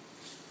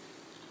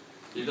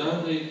 You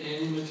don't need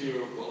any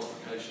material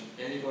qualification.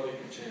 Anybody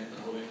can chant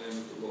the holy name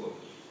of the Lord.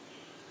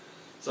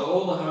 So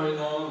all the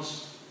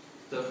Harinams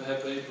that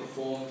have been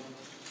performed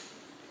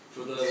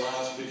for the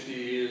last 50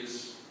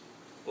 years,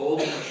 all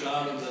the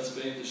prasadam that's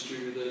been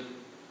distributed,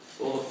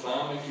 all the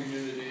farming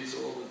communities,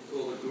 all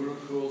the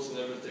gurukuls and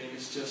everything,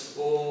 it's just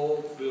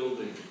all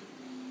building.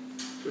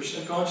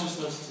 Krishna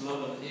consciousness is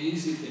not an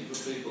easy thing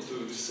for people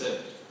to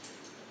accept.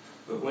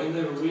 But when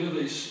they're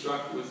really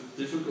struck with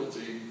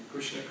difficulty,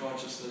 Krishna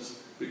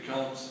consciousness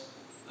becomes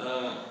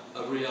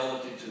a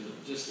reality to them.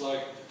 Just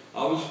like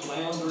I was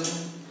floundering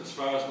as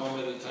far as my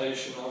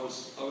meditation, I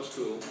was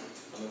cool.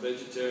 I'm a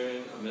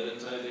vegetarian, I'm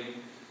meditating,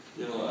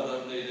 I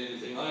don't need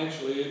anything. I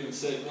actually even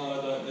said, no,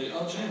 I don't need,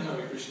 I'll chant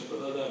Hare Krishna,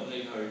 but I don't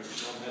need Hare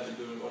Krishna, I'm happy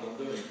doing what I'm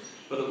doing.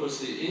 But it was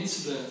the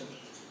incident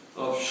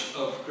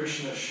of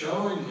Krishna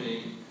showing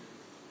me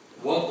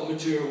what the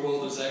material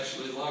world is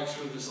actually like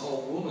through this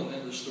old woman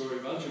and the story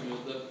of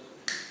Ajamil that,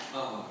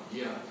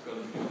 I've got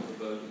to become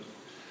devoted.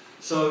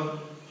 So,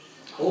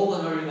 all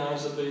the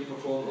Harinams have been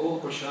performed, all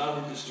the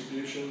prasadam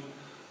distribution,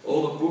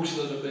 all the books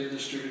that have been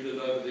distributed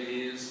over the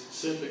years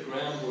set the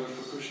groundwork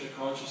for Krishna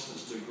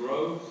consciousness to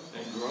grow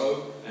and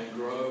grow and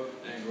grow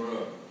and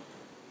grow.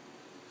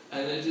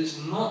 And it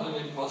is not an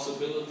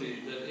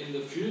impossibility that in the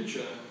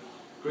future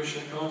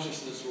Krishna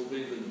consciousness will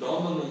be the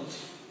dominant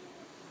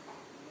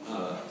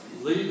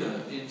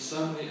leader in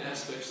so many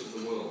aspects of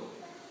the world.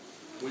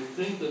 We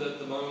think that at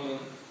the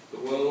moment the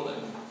world,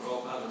 and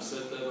Prabhupada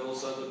said that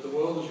also, that the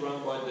world is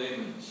run by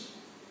demons.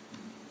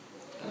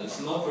 And it's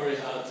not very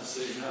hard to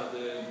see how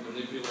they're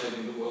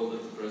manipulating the world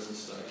at the present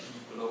stage,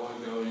 but I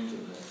won't go into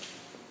that.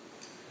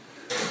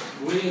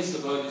 We as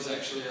devotees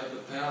actually have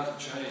the power to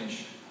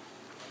change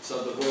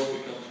so the world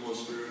becomes more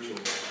spiritual,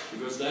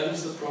 because that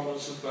is the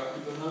promise of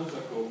Bhaktivinoda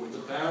Thakur. With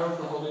the power of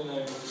the holy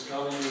name of his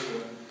Kali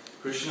Yuga,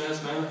 Krishna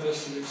has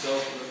manifested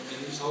himself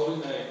in his holy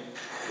name.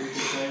 We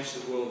can change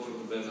the world for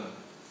the better.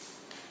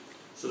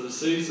 So the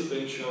seeds have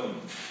been sown,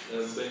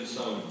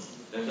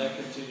 and that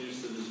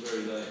continues to this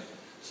very day.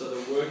 So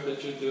the work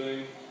that you're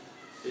doing,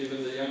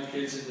 even the young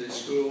kids in their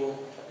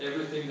school,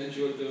 everything that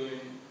you're doing,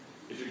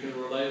 if you can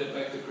relate it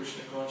back to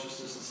Krishna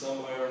consciousness in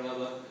some way or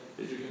another,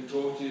 if you can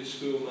talk to your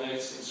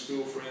schoolmates and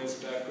school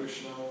friends about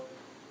Krishna,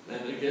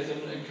 and get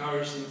them,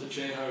 encourage them to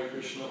chant Hare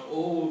Krishna,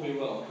 all will be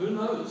well. Who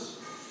knows?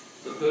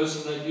 The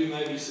person that you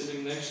may be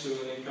sitting next to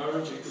and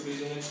encouraging could be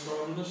the next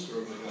Prime Minister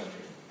of the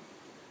country.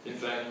 In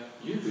fact,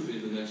 you could be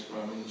the next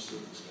Prime Minister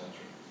of this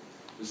country.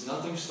 There's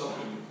nothing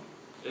stopping you.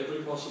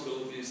 Every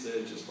possibility is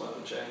there just by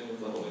the chanting of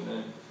the holy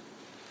name.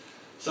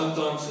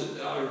 Sometimes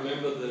I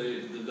remember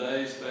the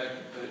days back,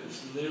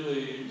 it's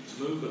nearly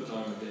Moomba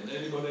time again.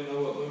 Anybody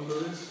know what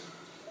Moomba is?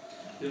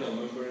 You know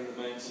Moomba in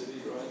the main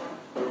city, right?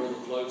 Where all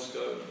the floats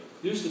go.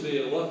 It used to be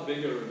a lot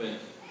bigger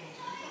event.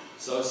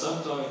 So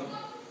sometime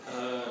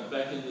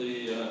back in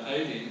the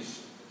 80s,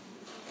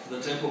 the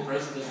temple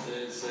president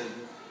there said,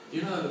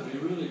 it would be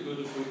really good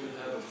if we could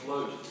have a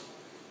float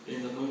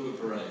in the Moomba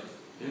parade.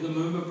 In the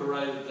Moomba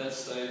parade at that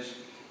stage,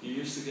 you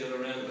used to get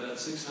around about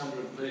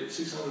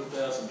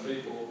 600,000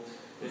 people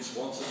in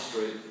Swanson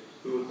Street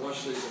who would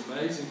watch these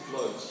amazing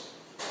floats,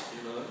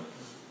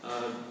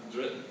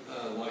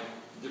 like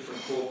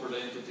different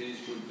corporate entities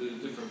would do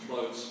different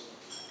floats,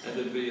 and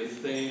there'd be a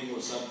theme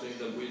or something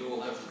that we'd all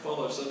have to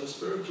follow. So the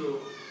spiritual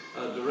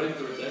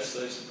director at that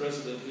stage, the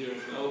president here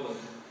in Melbourne,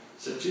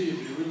 said, gee, it'd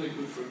be really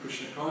good for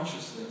Krishna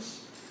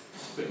consciousness,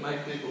 but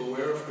make people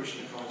aware of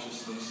Krishna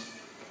consciousness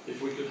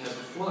if we could have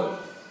a float.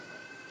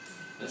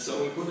 And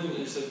so we put in,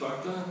 he said,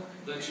 Bhakta,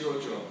 that's your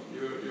job.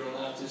 You're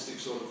an artistic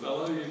sort of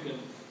fellow, you can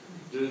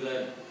do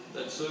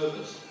that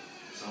service.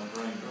 So I'm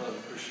praying, God,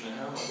 Krishna,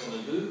 how am I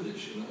going to do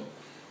this,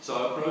 So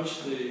I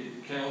approached the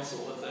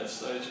council at that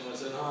stage and I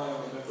said, hi,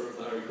 I'm a member of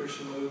the Hare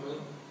Krishna movement,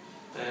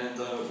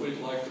 and we'd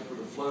like to put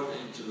a float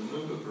into the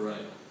Moomba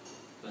parade.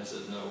 They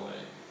said, no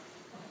way.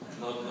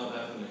 Not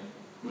happening.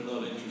 We're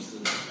not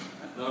interested.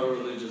 No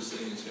religious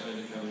thing is going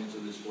to come into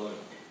this float.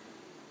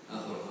 I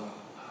thought, oh,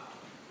 wow.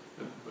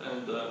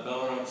 And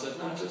Balaram said,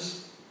 no,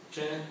 just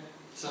chant,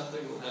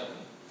 something will happen.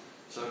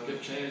 So I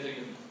kept chanting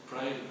and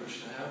praying to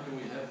Krishna, how can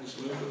we have this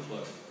Moomba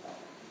float?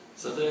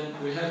 So then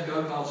we had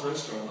Gopal's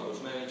restaurant. I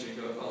was managing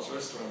Gopal's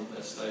restaurant at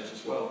that stage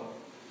as well.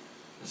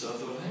 And so I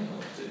thought, hang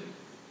on,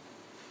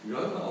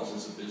 Gopal's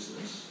is a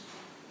business.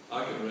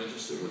 I can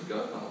register with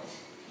Gopal's.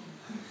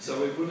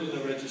 So we put in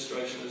a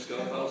registration as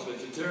Gopal's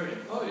vegetarian.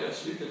 Oh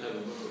yes, you can have a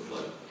Moomba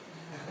float.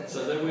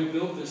 So then we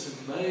built this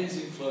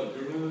amazing float. Do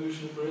you remember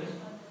Vishnu Priya?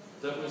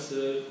 That was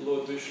the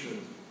Lord Vishnu.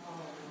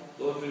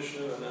 Lord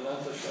Vishnu and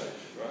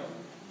Anantashesh, right?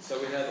 So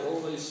we had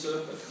all these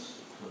serpents,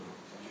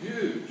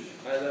 huge,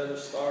 made out of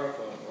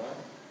styrofoam, right?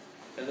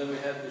 And then we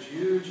had this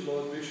huge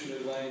Lord Vishnu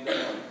laying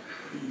down.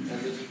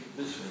 And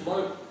this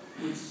float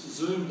would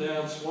zoom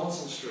down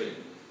Swanson Street.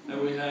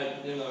 And we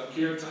had, a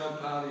kirtan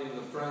party in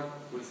the front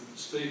with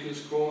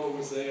speakers, Korma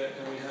was there,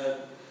 and we had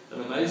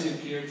an amazing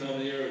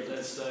kirtan here at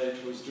that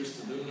stage was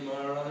Dristadumna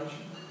Maharaj.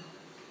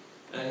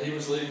 and he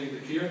was leading the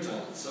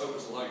kirtan, so it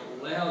was like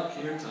loud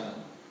kirtan.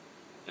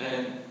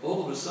 And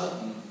all of a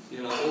sudden,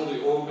 you know, all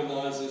the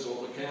organisers,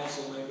 all the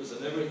council members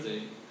and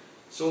everything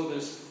saw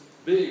this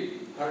big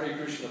Hare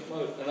Krishna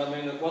float, and I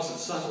mean, it wasn't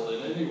subtle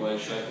in any way,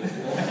 shape or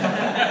form.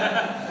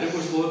 It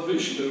was Lord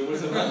Vishnu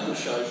with an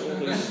undershape, all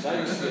these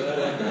snakes, you know,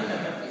 like,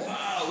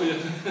 wow!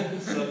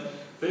 So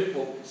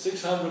people,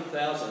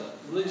 600,000,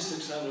 at least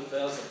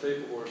 600,000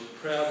 people were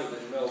crowded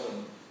in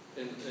Melbourne,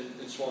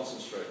 in Swanston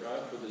Street,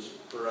 right, for this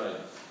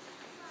parade.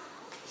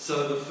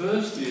 So the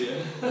first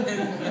year,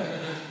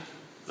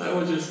 they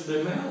were just,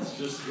 their mouths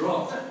just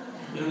dropped,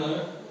 you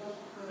know.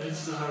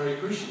 It's the Hare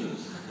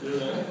Krishnas, you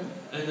know.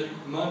 And the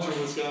mantra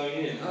was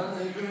going in,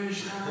 Hare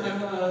Krishna,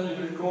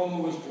 the Korma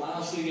was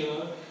blasting, you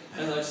know.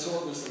 And they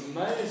saw this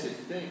amazing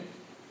thing.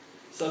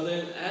 So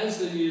then as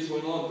the years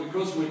went on,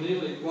 because we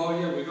nearly, well,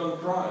 yeah, we got a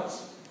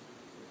prize.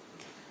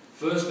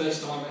 First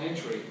best time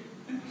entry.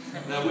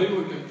 Now we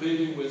were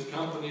competing with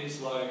companies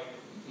like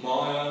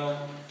Maya,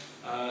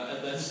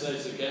 at that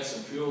stage the Gas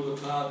and Fuel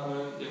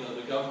Department, you know,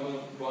 the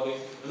government body,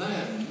 and they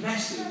had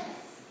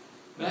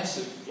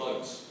massive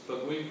floats,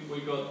 but we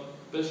got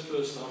best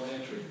first time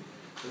entry.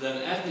 And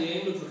then at the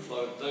end of the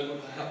float, they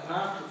would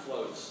park the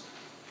floats,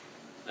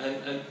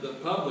 and the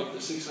public,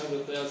 the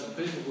 600,000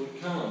 people,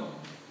 would come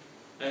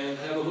and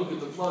have a look at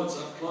the floats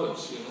up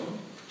close, you know.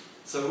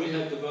 So we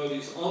had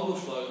devotees on the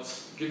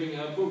floats giving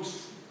out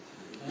books,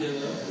 you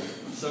know.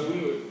 So we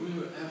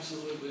were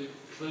absolutely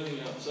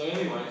cleaning up. So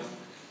anyway,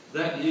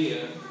 that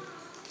year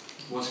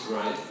was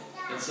great,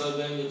 and so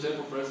then the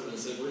temple president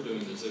said, we're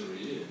doing this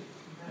every year,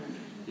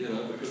 you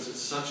know, because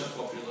it's such a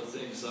popular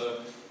thing.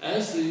 So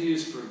as the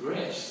years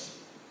progressed,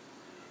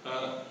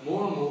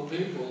 more and more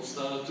people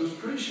started to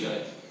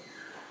appreciate.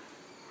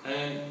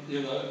 And,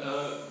 you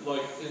know,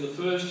 like in the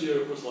first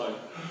year it was like,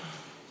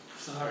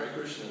 it's the Hare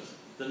Krishnas.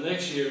 The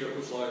next year it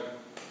was like,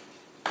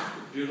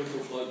 beautiful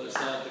float, they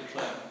started to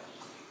clap.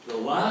 The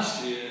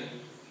last year,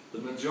 the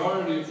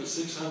majority of the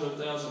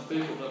 600,000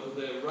 people that were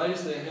there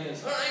raised their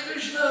hands, Hare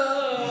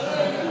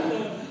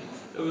Krishna!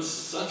 It was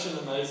such an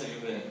amazing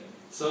event.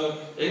 So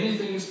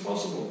anything is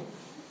possible.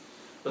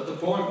 But the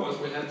point was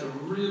we had to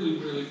really,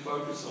 really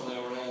focus on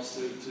our rounds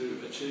to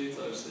achieve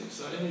those things.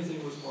 So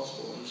anything was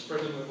possible, and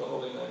spreading of the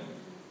holy name.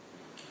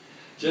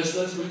 Just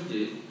as we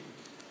did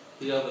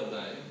the other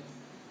day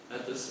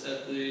at the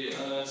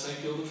St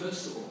Kilda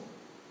Festival.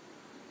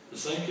 The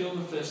St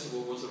Kilda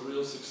Festival was a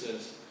real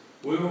success.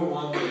 We were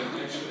wondering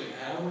actually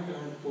how we're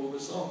going to pull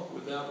this off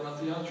without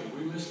Rath Yatra.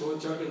 We miss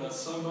Lord Jagannath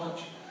so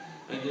much.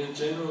 And yet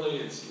generally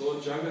it's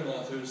Lord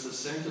Jagannath who's the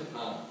centre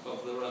part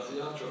of the Rath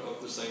Yatra of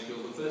the St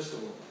Kilda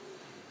Festival.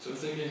 So we're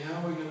thinking,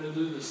 how are we going to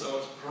do this? So I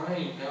was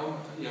praying, how,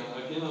 you know,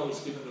 again I was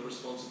given the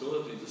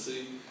responsibility to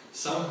see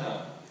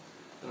somehow.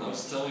 And I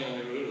was telling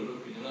Aniruddha,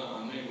 look, you know,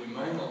 I mean, we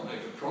may not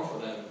make a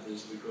profit out of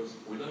this because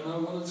we don't know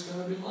what it's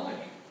going to be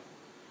like.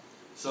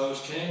 So I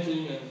was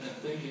chanting and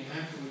thinking, how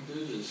can we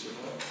do this, you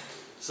know?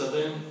 So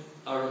then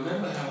I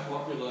remember how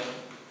popular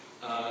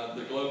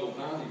the Global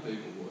Party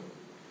people were,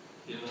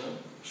 you know,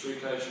 Sri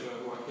Keshava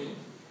and Joaquin.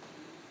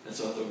 And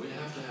so I thought, we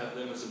have to have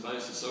them as a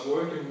basis. So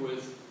working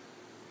with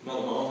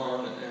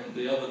Mohan and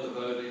the other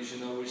devotees,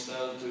 you know, we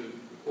started to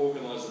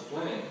organise the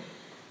plan.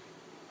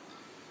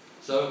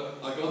 So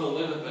I got a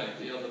letter back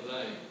the other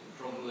day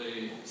from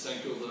the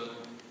St Kilda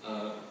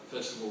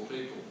Festival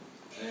people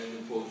and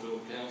the Port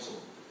Phillip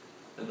Council.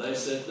 And they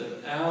said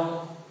that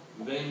our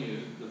venue,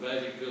 the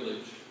Vedic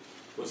Village,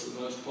 was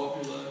the most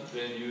popular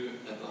venue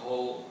at the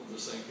whole of the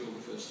St Kilda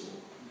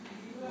Festival.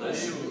 They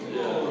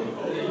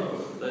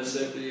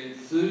said the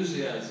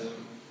enthusiasm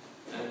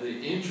and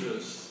the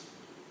interest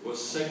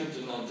was second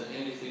to none to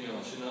anything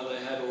else. You know,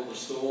 they had all the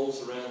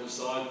stalls around the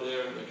side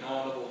there and the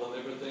carnival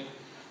and everything.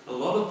 A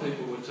lot of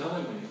people were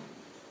telling me,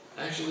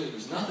 actually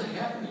there's nothing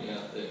happening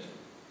out there.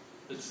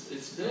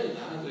 It's dead,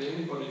 hardly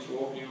anybody's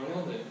walking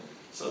around there.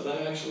 So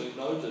they actually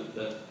noted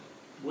that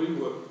we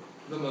were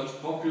the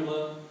most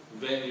popular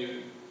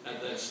venue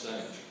at that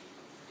stage,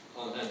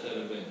 at that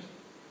event.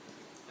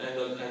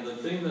 And the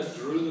thing that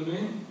drew them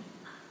in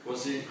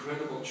was the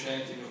incredible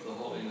chanting of the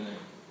holy name.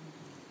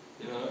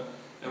 You know,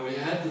 and we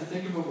had to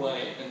think of a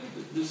way, and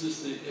this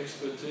is the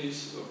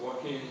expertise of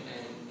Joaquin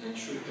and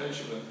Sri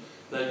Keshava.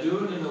 They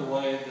do it in a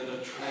way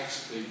that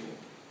attracts people.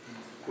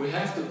 We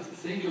have to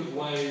think of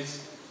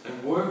ways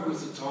and work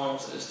with the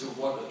times as to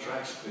what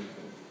attracts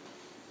people.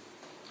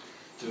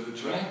 To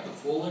attract the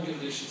fallen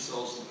conditioned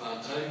souls to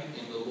partake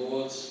in the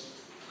Lord's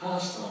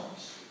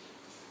pastimes.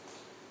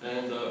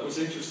 And it was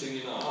interesting,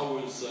 you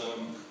know,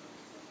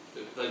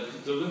 they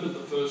delivered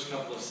the first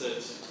couple of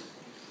sets,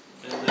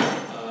 and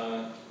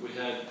then we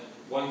had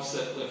one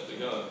set left to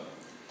go.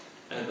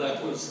 And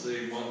that was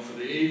the one for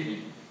the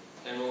evening.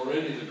 And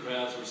already the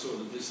crowds were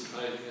sort of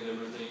dissipating and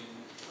everything.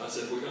 I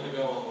said, we're going to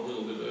go on a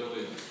little bit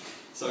earlier.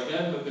 So I gave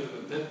them a bit of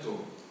a pep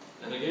talk.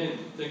 And again,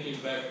 thinking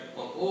back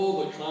on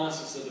all the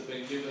classes that have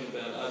been given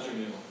about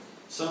Ajamil,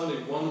 so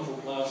many wonderful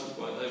classes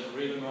by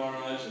Devarita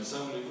Maharaj and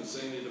so many of the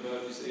senior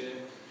devotees here,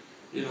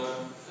 you know,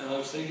 and I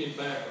was thinking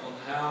back on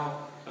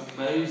how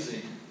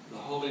amazing the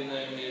holy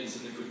name is,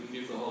 and if we can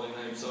give the holy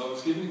name. So I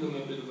was giving them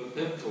a bit of a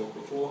pep talk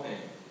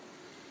beforehand.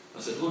 I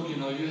said, look, you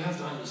know, you have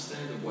to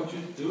understand that what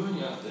you're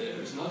doing out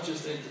there is not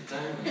just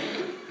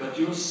entertainment, but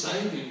you're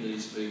saving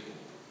these people.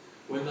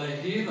 When they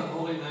hear the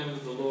holy name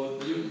of the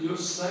Lord, you're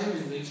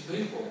saving these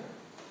people.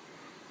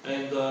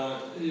 And,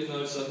 you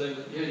know, so then,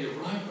 yeah, you're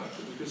right,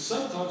 Doctor, because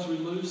sometimes we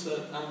lose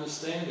that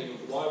understanding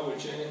of why we're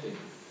chanting.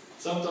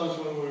 Sometimes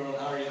when we're on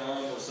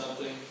Harinam or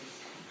something,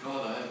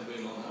 God, I haven't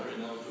been on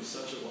Harinam for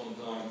such a long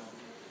time.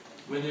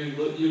 When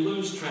you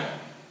lose track,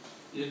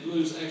 you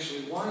lose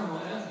actually, why am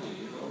I out here?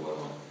 You know,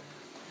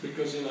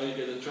 because, you know, you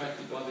get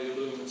attracted by the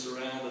illuminance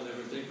around and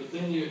everything, but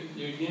then you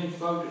again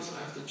focus,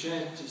 I have to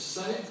chant to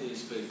save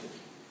these people.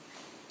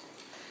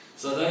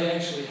 So they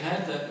actually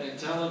had that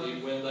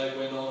mentality when they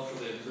went on for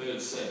their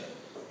third set.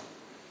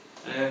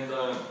 And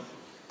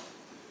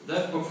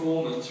that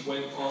performance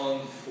went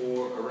on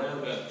for around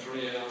about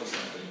 3 hours,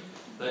 I think.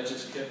 They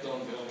just kept on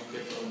going,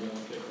 kept on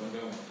going, kept on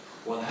going.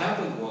 What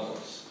happened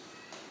was,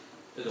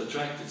 it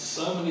attracted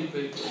so many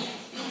people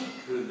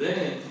who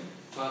then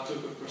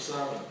partook of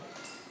prasadam.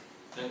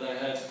 And they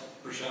had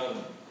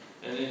prasadam.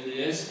 And in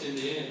the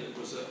end, it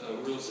was a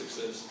real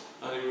success.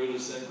 Aniruddha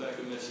sent back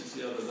a message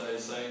the other day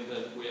saying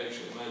that we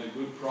actually made a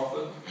good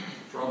profit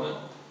from it,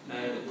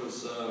 and it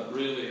was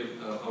really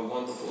a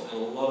wonderful,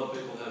 and a lot of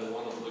people had a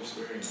wonderful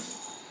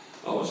experience.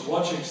 I was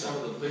watching some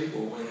of the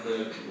people when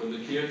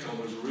the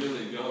kirtan was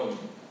really going,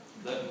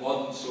 that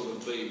modern sort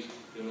of beat,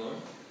 you know.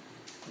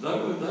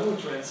 They were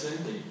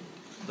transcending.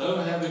 They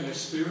were having a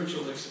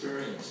spiritual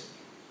experience.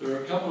 There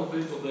were a couple of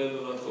people there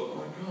that I thought, oh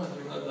my God,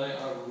 you know, they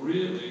are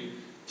really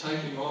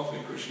taking off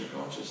in Krishna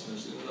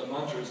consciousness. You know, the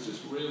mantra is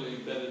just really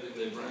embedded in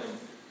their brain.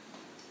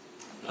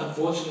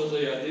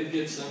 Unfortunately, I did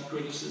get some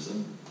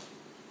criticism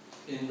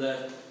in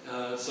that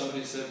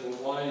somebody said, well,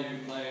 why are you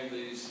playing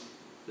these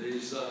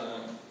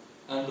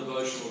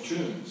undevotional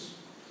tunes?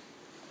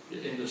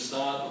 In the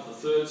start of the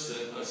third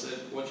set, I said,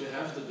 what you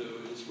have to do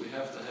is we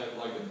have to have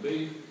like a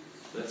beat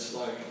that's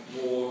like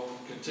more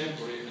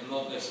contemporary and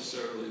not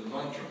necessarily the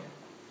mantra.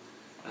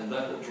 And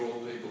that will draw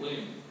people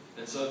in.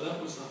 And so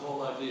that was the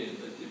whole idea,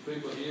 that if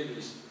people hear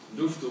this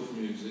doof-doof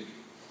music,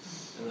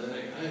 and they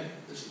think, hey,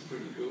 this is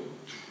pretty cool,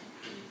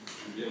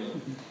 you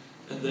know,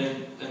 and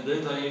then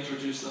they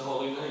introduce the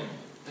holy name.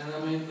 And I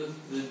mean,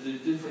 the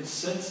different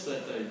sets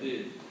that they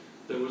did,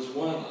 there was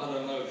one, I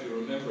don't know if you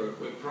remember it,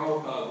 where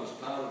Prabhupada was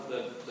part of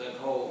that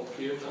whole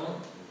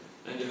kirtan,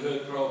 and you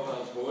heard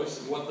Prabhupada's voice,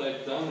 and what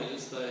they'd done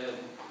is they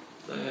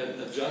had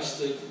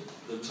adjusted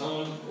the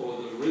tone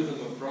or the rhythm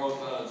of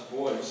Prabhupada's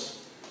voice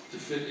to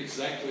fit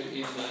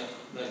exactly in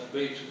that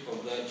beat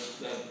of that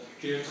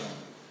kirtan.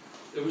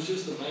 It was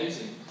just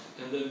amazing.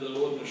 And then the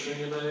Lord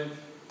Nrsingadev,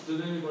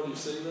 did anybody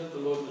see that? The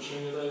Lord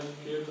Nrsingadev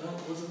kirtan?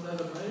 Wasn't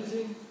that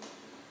amazing?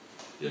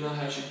 You know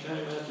how she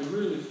came out, you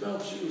really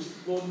felt she was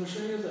Lord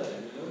Nrsingadev, you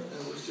know,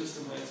 and it was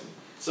just amazing.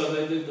 So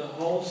they did the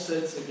whole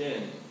sets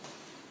again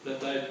that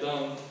they'd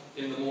done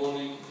in the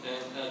morning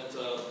and at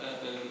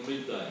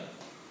midday.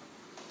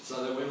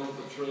 So they went on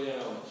for 3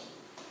 hours.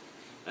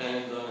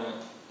 And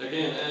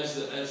again, as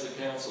the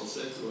council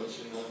said to us,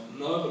 you know,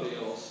 nobody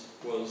else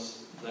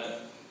was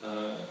that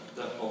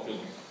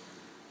popular,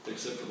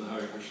 except for the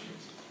Hare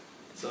Krishnas.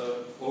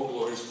 So all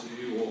glories to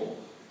you all,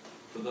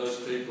 for those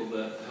people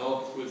that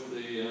helped with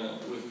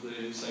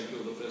the St.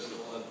 Kilda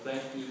Festival. I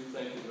thank you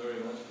very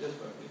much. Yes,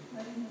 Bhakti?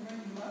 They didn't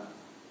bring you up.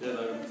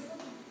 Yeah,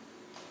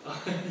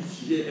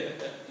 yeah.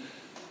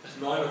 At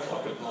 9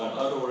 o'clock at night,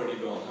 I'd already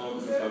gone home.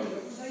 Was it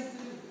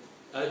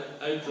 8:30?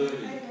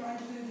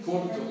 8:30.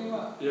 Quarter to,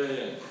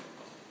 yeah.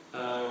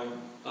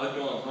 I'd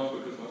gone home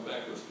because my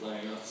back was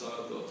playing up, so I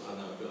thought, oh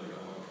no, I've got to go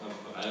home.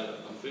 I've had it,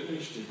 I'm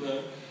finished, you know.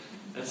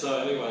 And so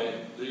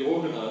anyway, the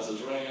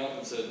organisers rang up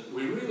and said,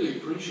 we really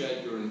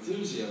appreciate your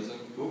enthusiasm,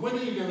 but when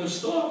are you going to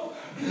stop?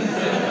 I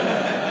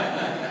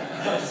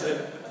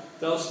said,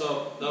 they'll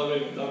stop, they'll be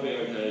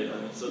okay.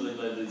 And so then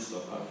they did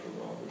stop after a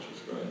while, which was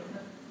great.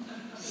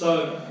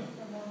 So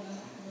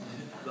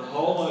the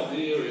whole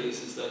idea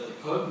is that the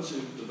potency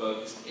of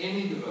devotees,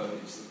 any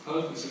devotees, the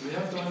potency, we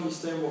have to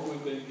understand what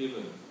we've been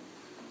given.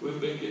 We've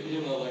been given,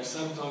 you know, like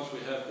sometimes we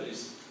have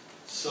these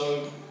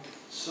so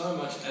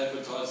much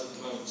advertised at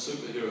the moment,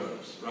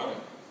 superheroes, right?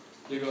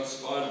 You've got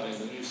Spider-Man,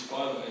 the new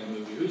Spider-Man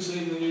movie. Who's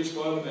seen the new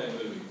Spider-Man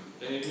movie?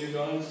 Any of you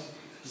guys?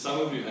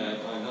 Some of you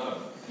have, I know.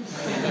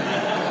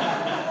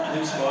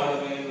 New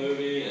Spider-Man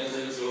movie, and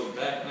there's a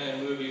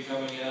Batman movie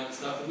coming out and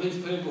stuff. And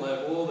these people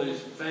have all these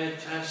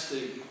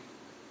fantastic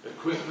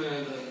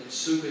equipment and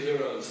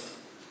superheroes.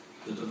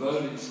 The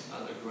devotees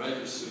are the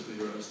greatest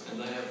superheroes, and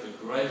they have the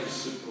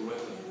greatest super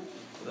weapon.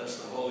 That's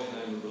the holy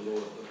name of the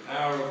Lord. The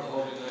power of the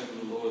holy name of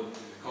the Lord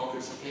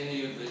conquers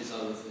any of these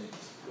other things.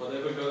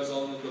 Whatever goes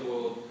on in the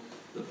world,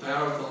 the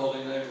power of the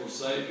holy name will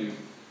save you.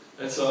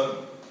 And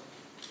so,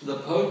 the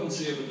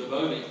potency of a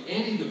devotee,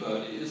 any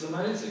devotee, is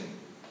amazing,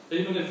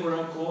 even if we're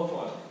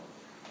unqualified.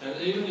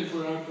 And even if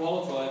we're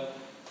unqualified,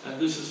 and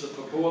this is the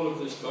purport of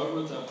this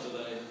Bhagavatam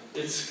today,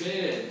 it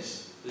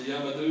scares the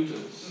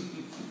Yamadutas.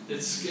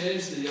 It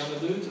scares the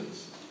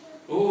Yamadutas.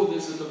 Oh,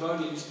 there's a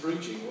devotee who's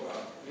preaching, or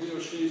he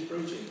or she is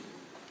preaching.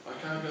 I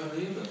can't go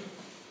near them.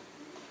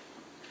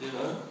 You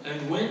know?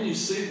 And when you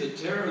see the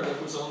terror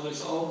that was on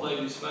this old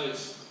lady's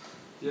face,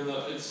 you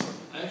know, it's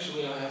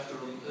actually,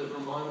 it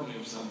reminded me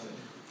of something.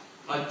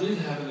 I did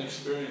have an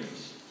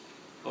experience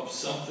of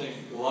something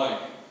like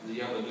the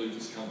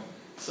Yamadutas coming.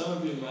 Some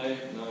of you may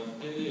have known,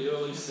 in the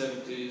early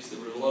 70s, there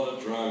were a lot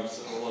of drugs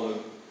and a lot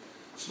of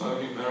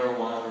smoking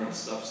marijuana and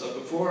stuff. So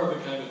before I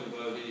became a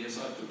devotee, yes,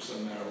 I took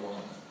some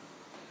marijuana.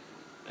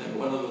 And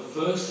one of the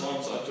first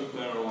times I took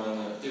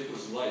marijuana, it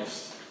was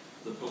laced.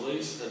 The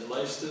police had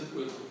laced it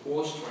with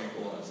horse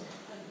tranquilizer.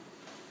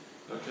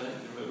 Okay,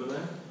 you remember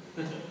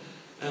that?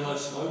 And I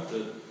smoked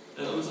it,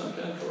 and it was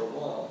okay for a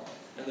while.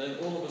 And then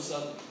all of a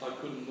sudden, I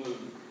couldn't move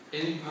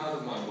any part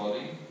of my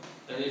body,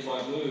 and if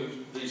I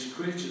moved, these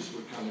creatures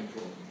were coming for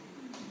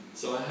me.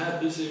 So I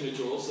had this image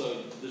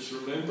also, this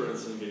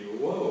remembrance, and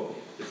thinking, whoa,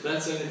 if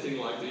that's anything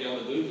like the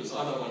Yamadutas,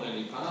 I don't want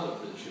any part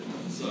of this, you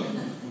know.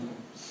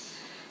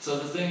 So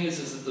the thing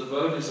is that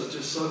devotees are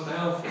just so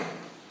powerful.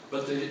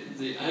 But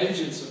the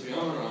agents of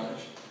Yamaraj,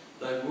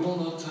 they will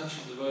not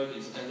touch the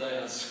devotees, and they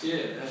are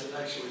scared, as it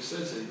actually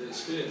says here, they're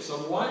scared. So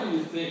why do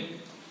you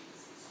think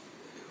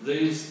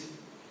these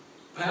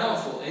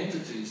powerful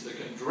entities that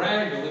can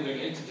drag a living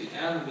entity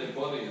out of their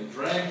body and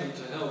drag them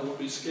to hell would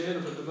be scared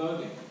of a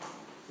devotee?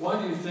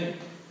 Why do you think?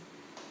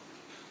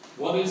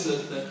 What is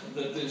it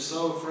that they're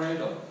so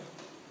afraid of?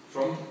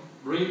 From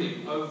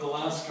reading over the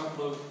last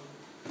couple of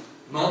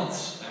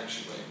months,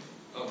 actually,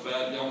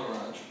 about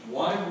Yamaraj,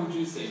 why would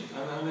you think,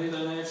 and I need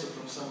an answer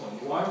from someone,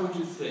 why would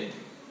you think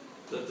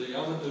that the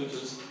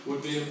Yamadutas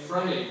would be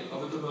afraid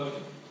of a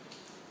devotee?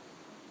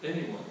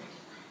 Anyone?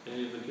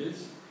 Any of the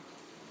kids?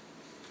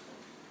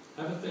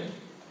 Have a think.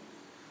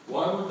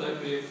 Why would they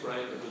be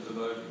afraid of a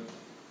devotee,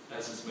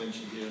 as is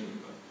mentioned here in the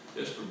book?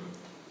 Yes, Prabhu?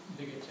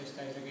 They get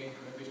chastised again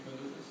by Vishnu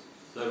Dutas.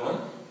 They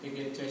what? They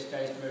get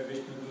chastised by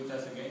Vishnu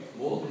Dutas again.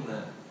 More than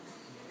that.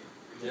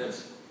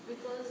 Yes.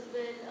 Because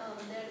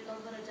when they had come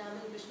for a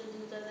jamming, Vishnu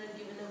Dutas had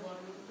given a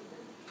warning to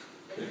them.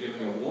 They're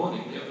giving a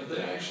warning, yeah, but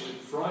they're actually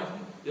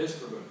frightened. Yes,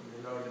 Prabhu?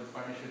 The Lord will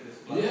punish with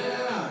this.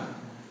 Yeah!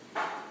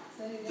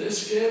 They're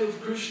scared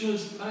of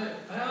Krishna's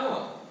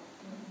power.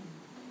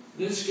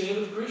 They're scared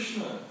of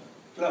Krishna.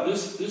 Club.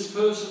 This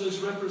person is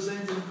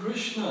representing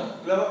Krishna.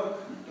 Club.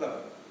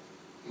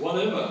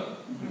 Whatever.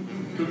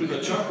 Could be the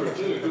chakra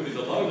too, it could be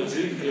the lotus,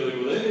 he can deal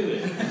with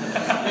anything.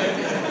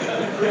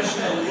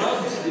 Krishna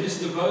loves his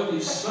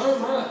devotees so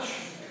much.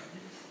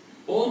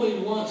 All he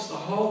wants, the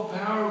whole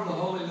power of the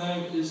holy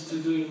name, is to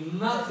do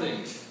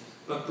nothing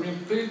but bring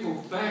people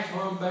back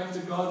home, back to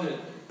Godhead,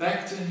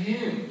 back to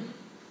him.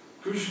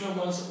 Krishna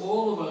wants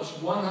all of us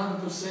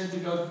 100% to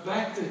go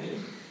back to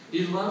him.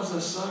 He loves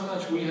us so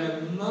much we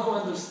have no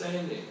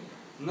understanding,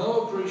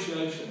 no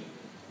appreciation,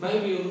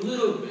 maybe a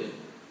little bit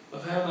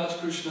of how much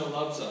Krishna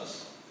loves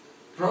us.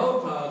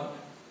 Prabhupada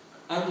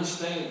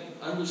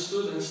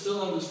understood and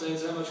still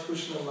understands how much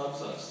Krishna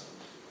loves us.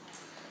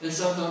 And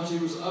sometimes he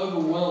was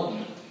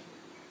overwhelmed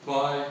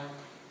by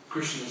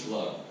Krishna's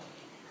love.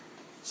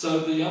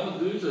 So the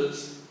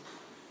Yamadutas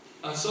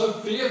are so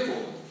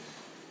fearful.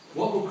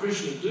 What will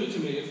Krishna do to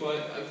me if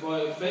I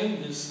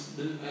offend this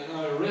and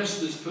I arrest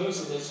this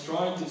person that's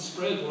trying to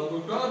spread the love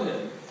of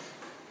Godhead?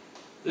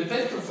 They're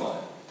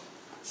petrified.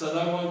 So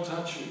they won't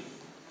touch you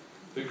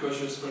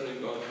because you're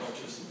spreading God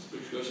consciousness,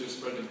 because you're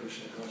spreading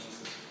Krishna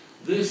consciousness.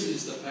 This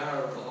is the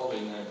power of the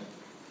holy name.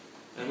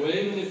 And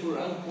even if we're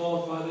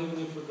unqualified, even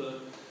if we're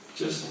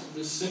just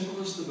the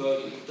simplest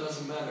devotee, it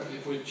doesn't matter.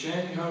 If we're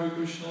chanting Hare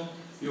Krishna,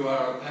 you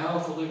are a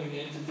powerful living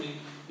entity.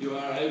 You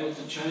are able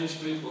to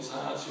change people's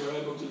hearts. You're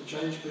able to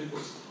change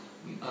people's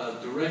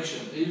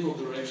direction, evil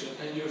direction,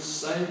 and you're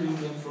saving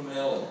them from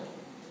hell.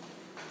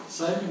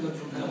 Saving them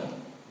from hell.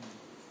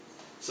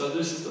 So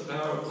this is the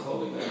power of the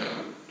holy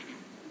name.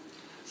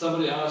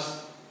 Somebody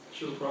asked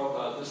Srila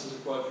Prabhupada, this is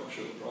a quote from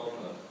Srila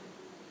Prabhupada.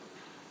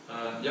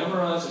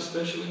 Yamaraj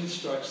especially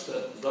instructs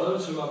that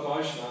those who are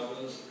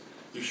Vaishnavas,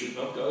 you should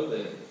not go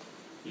there.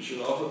 You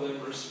should offer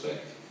them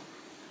respect.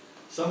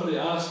 Somebody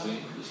asked me,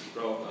 Mr.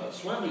 Prabhupada,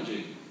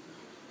 Swamiji,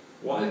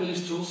 why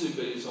these tulsi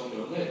beads on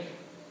your neck?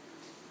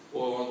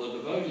 Or on the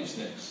devotees'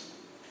 necks?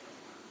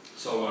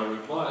 So I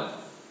replied,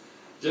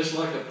 just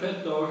like a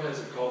pet dog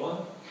has a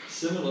collar,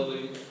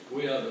 similarly,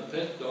 we are the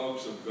pet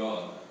dogs of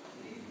God.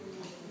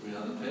 We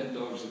are the pet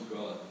dogs of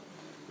God.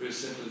 We're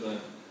simply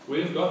that.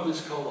 We've got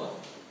this collar.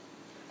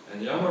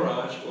 And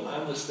Yamaraj will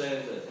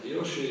understand that he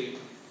or she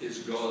is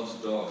God's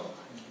dog.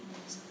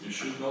 You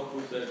should not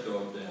put that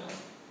dog down.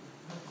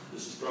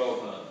 This is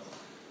Prabhupada.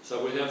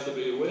 So we have to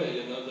be aware,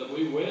 that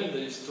we wear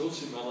these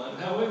tulsi mala, and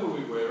however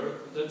we wear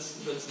it,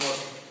 that's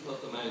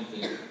not the main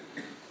thing.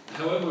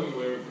 However we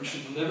wear it, we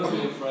should never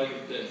be afraid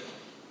of death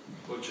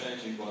or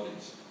changing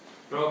bodies.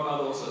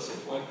 Prabhupada also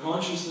said, when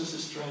consciousness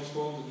is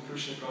transformed into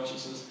Krishna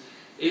consciousness,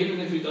 even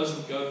if he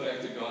doesn't go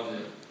back to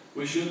Godhead,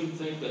 we shouldn't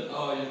think that,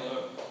 I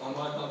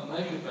might not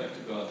make it back to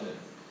Godhead.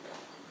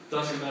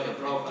 Doesn't matter.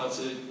 Prabhupada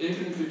said,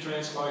 even if he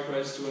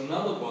transmigrates to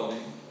another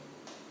body,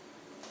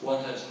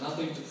 one has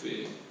nothing to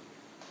fear.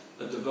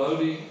 A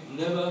devotee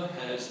never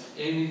has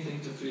anything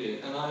to fear,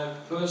 and I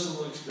have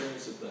personal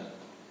experience of that.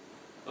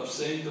 I've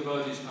seen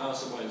devotees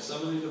pass away.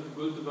 So many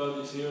good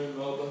devotees here in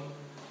Melbourne.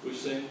 We've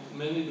seen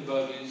many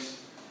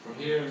devotees from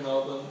here in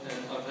Melbourne, and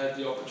I've had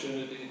the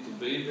opportunity to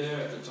be there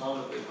at the time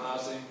of their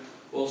passing.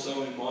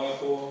 Also in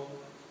Mayapur,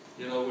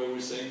 where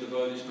we've seen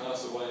devotees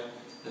pass away,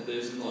 and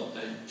there's not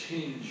a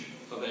tinge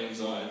of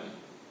anxiety.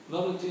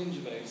 Not a tinge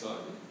of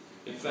anxiety.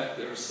 In fact,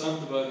 there are some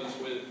devotees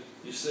where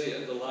you see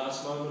at the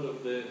last moment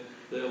of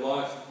their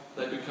life,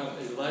 they become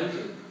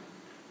elated,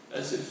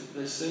 as if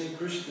they're seeing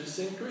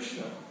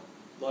Krishna.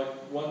 Like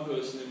one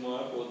person in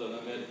Mayapur that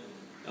I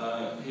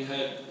met, he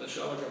had a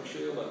Shalagam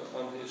Shila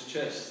on his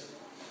chest,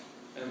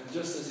 and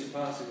just as he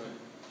passed, he went,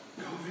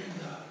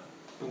 Govinda,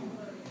 boom,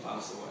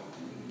 passed away.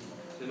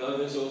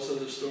 There's also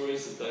the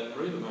stories that David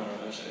Rita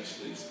Maharaj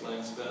actually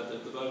explains about the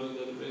devotee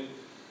that had been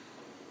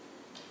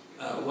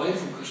away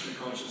from Krishna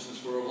consciousness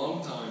for a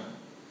long time,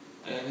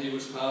 and he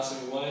was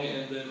passing away,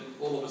 and then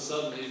all of a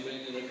sudden he'd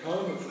been in a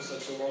coma for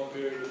such a long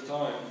period of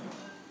time,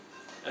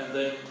 and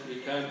then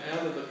he came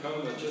out of the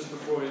coma just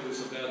before he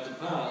was about to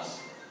pass,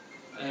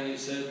 and he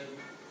said,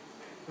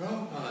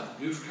 Prabhupada,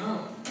 you've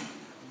come.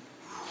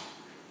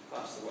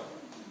 Passed away.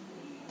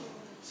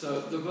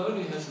 So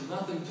devotee has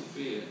nothing to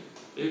fear.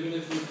 Even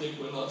if we think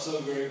we're not so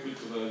very good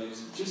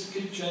devotees, just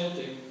keep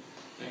chanting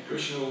and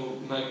Krishna will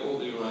make all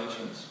the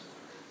arrangements.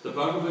 The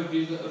Bhagavad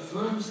Gita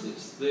affirms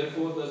this,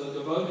 therefore that a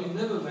devotee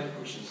never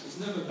vanquishes, is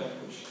never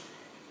vanquished.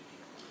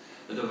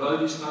 A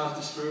devotee's path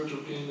to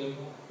spiritual kingdom,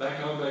 back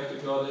home, back to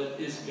Godhead,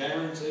 is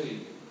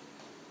guaranteed.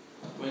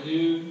 When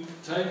you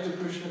take to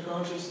Krishna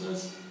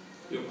consciousness,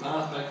 your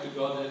path back to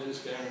Godhead is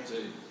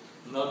guaranteed.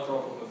 No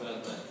problem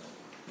about that.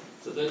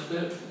 So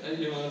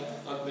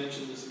I've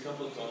mentioned this a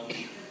couple of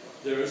times.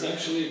 There is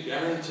actually a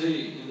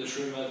guarantee in the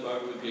Srimad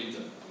Bhagavad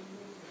Gita.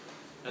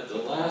 At the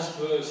last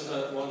verse,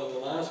 one of the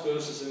last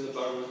verses in the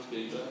Bhagavad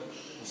Gita,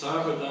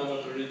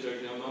 Sarvadharma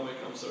Parijagya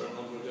Mamekam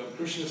Saranam Vrajam,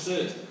 Krishna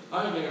says,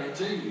 I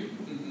guarantee you,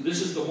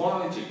 this is the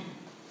warranty.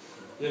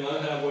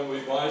 How when we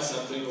buy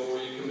something or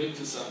we commit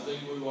to something,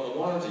 we want a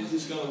warranty. Is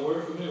this going to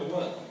work for me or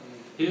what?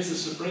 Here's the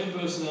Supreme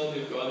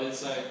Personality of Godhead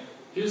saying,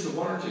 here's the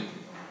warranty.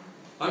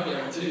 I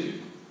guarantee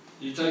you.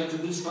 You take to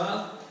this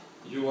path,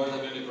 you won't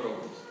have any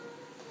problems.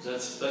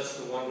 That's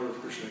the wonder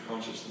of Krishna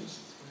consciousness.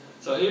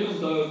 So even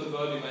though a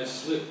devotee may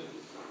slip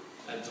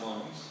at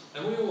times,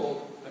 and we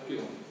all are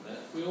guilty of that,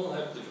 we all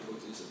have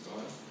difficulties at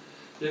times,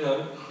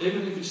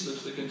 even if he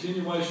slips, the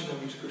continuation of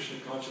his Krishna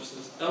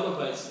consciousness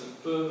elevates them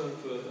further and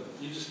further.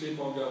 You just keep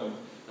on going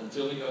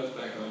until he goes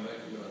back home, back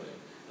to Godhead.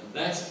 And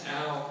that's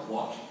our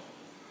lot,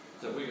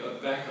 that we go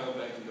back home,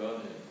 back to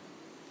Godhead.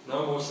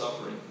 No more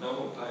suffering, no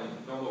more pain,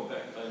 no more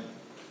back pain.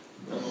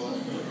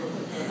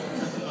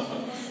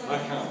 I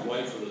can't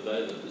wait for the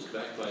day that this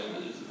back pain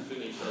is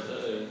finished.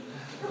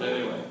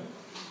 Anyway,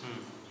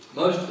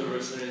 most of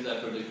us are in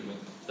that predicament.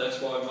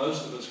 That's why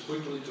most of us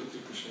quickly took to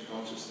Krishna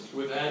consciousness.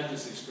 We've had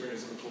this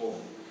experience before.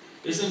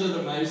 Isn't it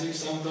amazing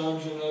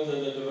sometimes, that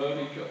a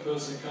devotee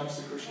person comes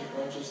to Krishna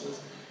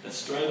consciousness and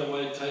straight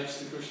away takes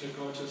to Krishna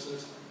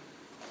consciousness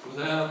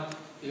without,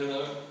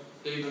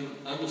 even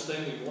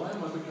understanding, why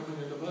am I becoming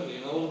a devotee?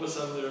 And all of a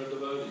sudden they're a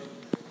devotee.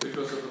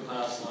 Because of the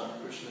past life,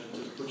 Krishna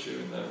just puts you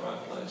in that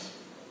right place.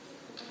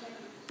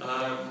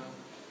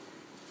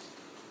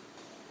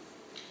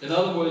 In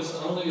other words,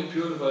 only a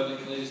pure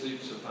devotee can easily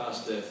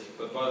surpass death,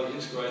 but by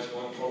His grace,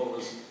 one's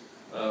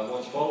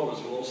followers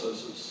will also.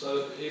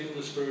 So even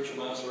the spiritual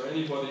master or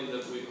anybody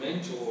that we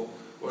mentor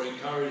or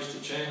encourage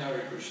to chant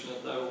Hare Krishna,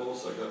 they will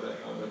also go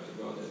back home, back to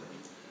Godhead.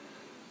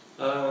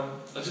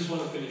 I just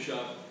want to finish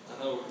up.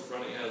 I know we're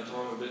running out of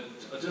time a bit.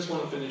 I just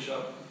want to finish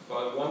up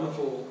by a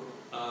wonderful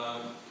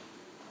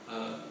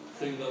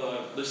thing that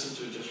I listened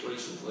to just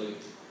recently.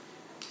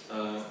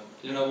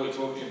 We're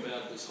talking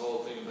about this whole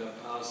thing about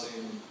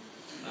passing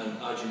and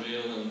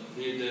Ajamil and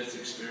near-death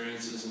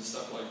experiences and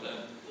stuff like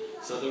that.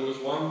 So there was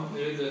one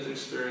near-death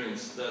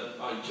experience that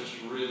I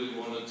just really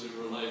wanted to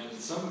relate. And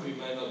some of you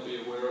may not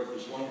be aware of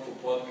this wonderful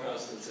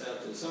podcast that's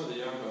out there. Some of the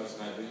young guys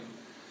maybe.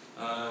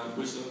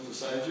 Wisdom of the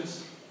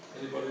Sages.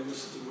 Anybody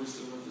listen to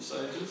Wisdom of the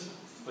Sages?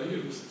 Oh,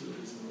 you listen to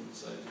Wisdom of the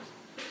Sages.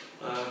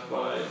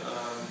 By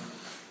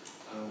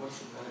what's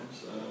the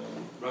names?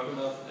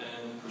 Raghunath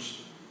and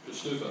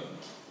Krishnuva.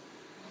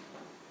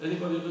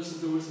 Anybody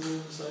listen to Wisdom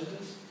of the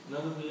Sages?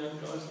 None of the young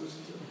guys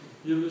listen to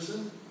it? You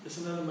listen?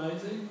 Isn't that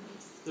amazing?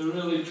 They're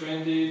really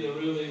trendy, they're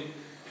really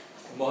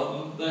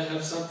modern. They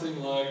have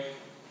something like,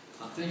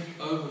 I think,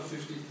 over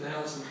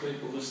 50,000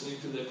 people listening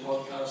to their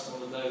podcast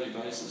on a daily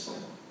basis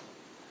now.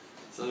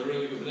 So they're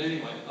really good. But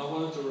anyway, I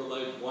wanted to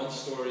relate one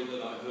story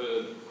that I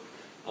heard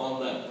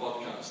on that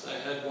podcast. They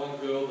had one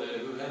girl there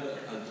who had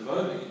a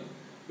devotee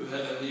who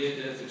had a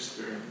near-death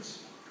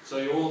experience. So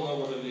you all know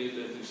what a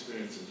near-death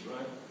experience is,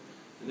 right?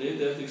 A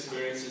near-death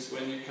experience is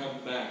when you come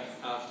back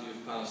after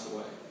you've passed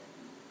away.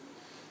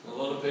 And a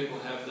lot of people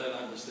have that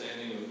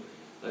understanding of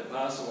they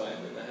pass away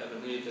and then they have a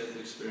near-death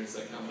experience,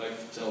 they come back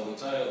to tell the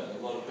tale. And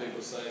a lot of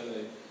people say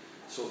they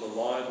saw the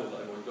light or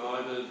they were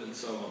guided and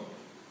so on.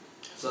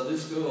 So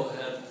this girl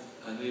had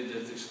a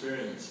near-death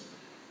experience.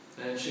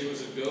 And she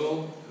was a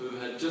girl who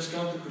had just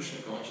come to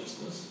Krishna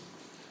consciousness,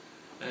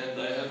 and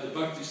they have the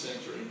Bhakti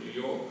Center in New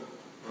York,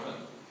 right?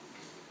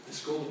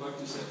 It's called the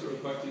Bhakti Center or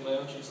Bhakti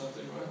Lounge or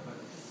something,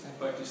 right?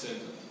 Bhakti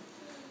Center.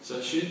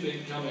 So she'd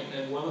been coming,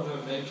 and one of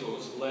her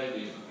mentors, a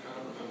lady, I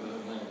can't remember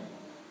her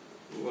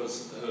name,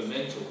 was her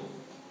mentor,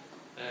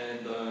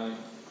 and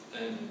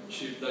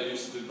they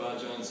used to do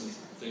bhajans and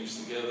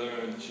things together,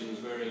 and she was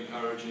very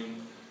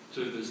encouraging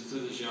to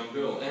this young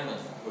girl. Anna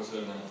was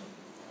her name.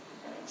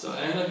 So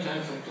Anna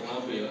came from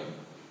Colombia,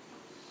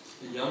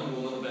 a young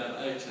woman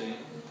about 18,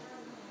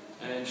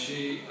 and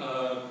she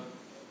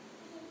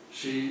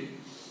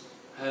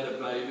had a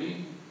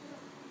baby,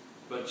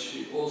 but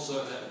she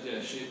also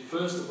had,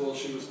 first of all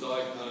she was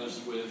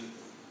diagnosed with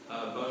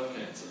bone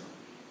cancer.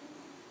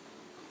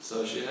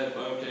 So she had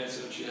bone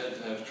cancer and she had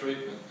to have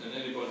treatment, and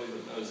anybody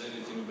that knows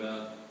anything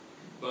about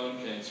bone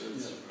cancer,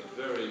 it's a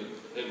very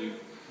heavy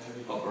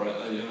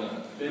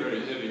very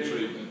heavy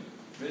treatment.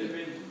 Very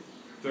painful.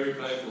 Very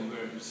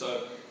painful,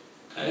 so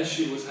as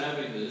she was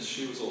having this,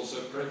 she was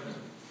also pregnant.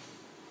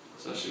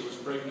 So she was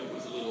pregnant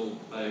with a little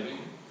baby.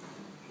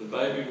 The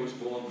baby was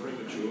born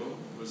premature,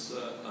 was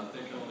I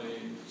think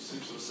only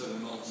 6 or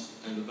 7 months,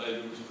 and the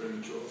baby was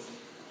premature.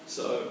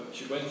 So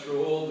she went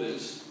through all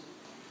this,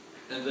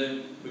 and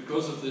then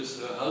because of this,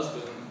 her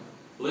husband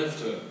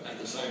left her at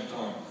the same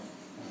time.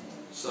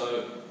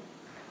 So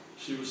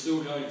she was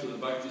still going to the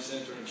Bhakti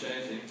Center and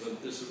chanting,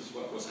 but this was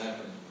what was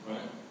happening,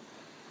 right?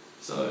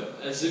 So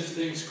as if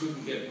things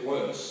couldn't get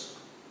worse,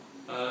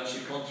 she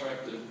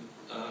contracted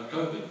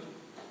COVID,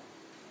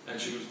 and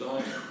she was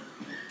dying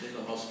in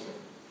the hospital.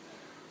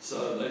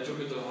 So they took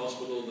her to the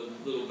hospital. The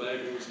little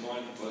baby was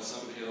minded by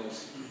somebody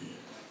else,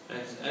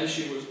 and as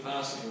she was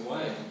passing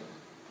away,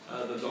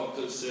 the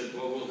doctors said,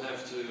 "Well, we'll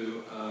have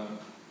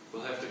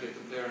to get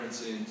the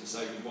parents in to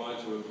say goodbye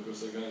to her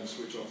because they're going to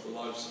switch off the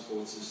life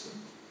support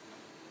system."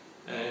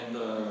 And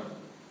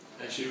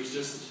she was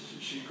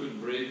she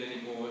couldn't breathe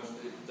anymore.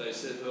 They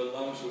said her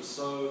lungs were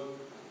so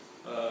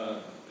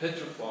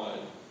petrified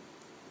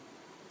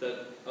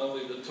that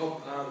only the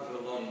top part of her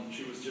lung,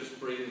 she was just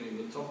breathing in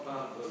the top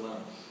part of her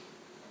lung.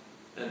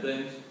 And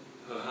then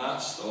her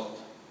heart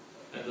stopped,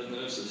 and the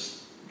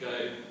nurses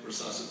gave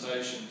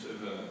resuscitation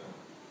to her.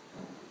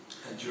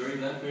 And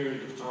during that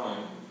period of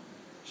time,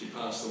 she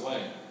passed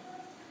away.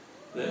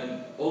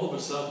 Then all of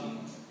a sudden,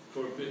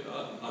 for a bit,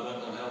 I don't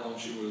know how long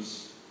she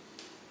was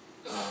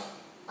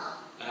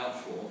out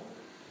for,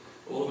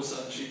 all of a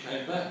sudden she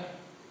came back.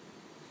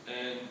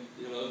 And,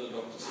 the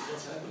doctor said,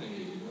 "What's happening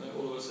here?"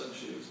 All of a sudden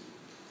she was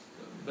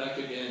back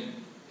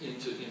again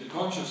into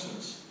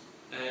consciousness.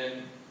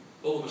 And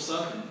all of a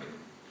sudden,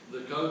 the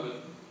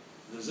COVID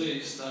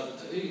disease started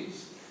to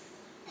ease.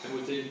 And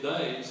within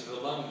days, her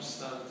lungs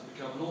started to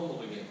become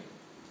normal again.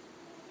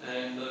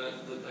 And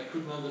they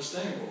couldn't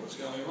understand what was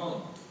going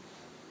on.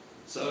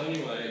 So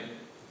anyway,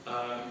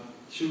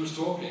 she was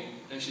talking,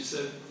 and she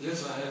said,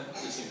 "Yes, I had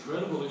this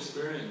incredible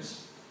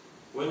experience.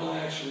 When I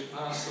actually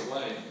passed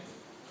away,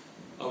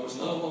 I was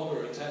no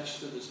longer attached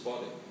to this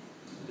body.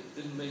 It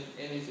didn't mean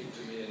anything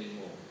to me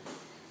anymore.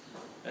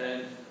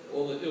 And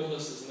all the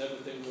illnesses and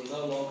everything were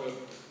no longer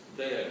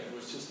there. It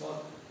was just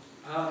not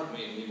part of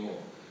me anymore.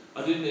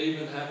 I didn't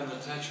even have an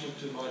attachment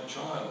to my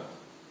child,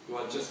 who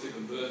I'd just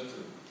given birth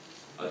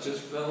to. I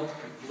just felt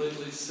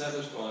completely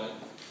satisfied,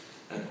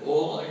 and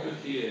all I could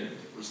hear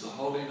was the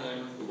holy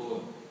name of the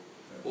Lord.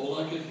 All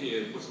I could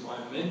hear was my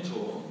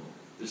mentor,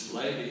 this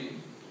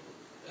lady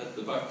at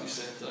the Bhakti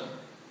Center,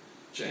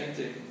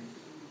 chanting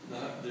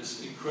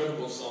this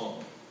incredible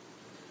song.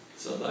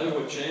 So they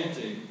were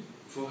chanting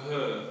for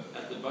her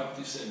at the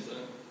Bhakti Center,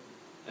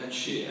 and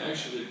she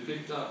actually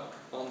picked up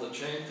on the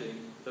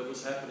chanting that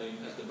was happening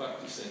at the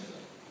Bhakti Center.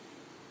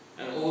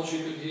 And all she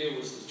could hear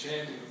was the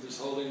chanting of this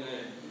holy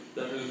name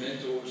that her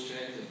mentor was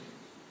chanting,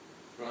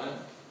 right?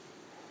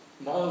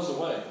 Miles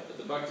away at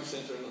the Bhakti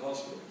Center in the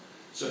hospital.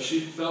 So she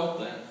felt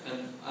that,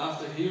 and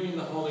after hearing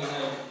the holy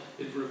name,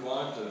 it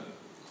revived her.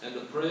 And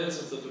the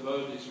prayers of the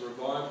devotees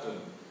revived her,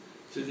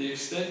 to the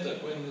extent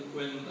that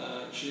when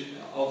she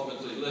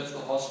ultimately left the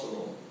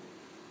hospital,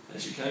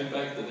 and she came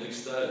back the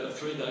next day,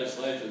 3 days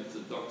later,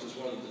 the doctors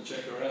wanted to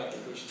check her out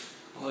because,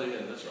 oh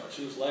yeah, that's right,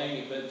 she was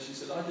laying in bed, and she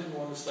said, "I didn't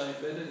want to stay in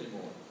bed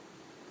anymore."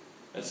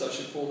 And so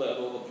she pulled out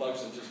all the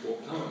plugs and just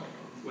walked home,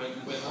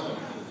 went home,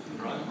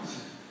 right?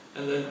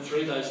 And then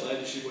 3 days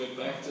later, she went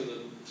back to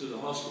the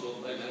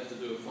hospital. They'd have to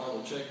do a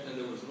final check, and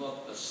there was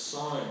not a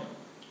sign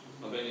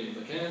of any of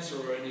the cancer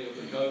or any of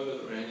the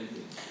COVID or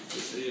anything. It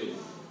was healed.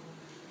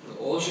 And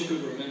all she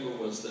could remember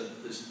was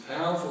that this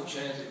powerful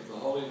chanting of the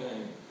holy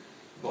name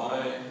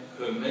by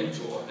her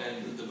mentor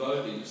and the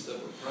devotees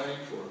that were praying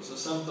for her. So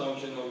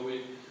sometimes,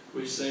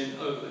 we've seen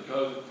over the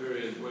COVID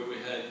period where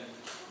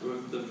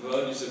the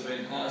devotees have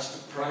been asked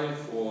to pray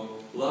for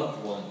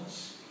loved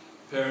ones,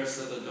 parents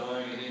that are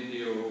dying in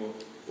India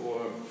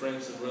or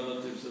friends and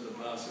relatives that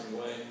are passing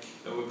away,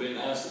 and we've been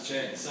asked to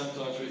chant.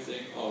 Sometimes we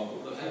think, oh,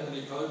 will it have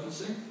any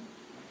potency?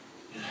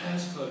 It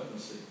has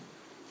potency.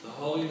 The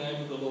holy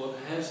name of the Lord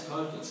has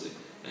potency,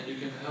 and you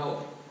can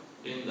help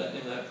in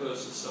that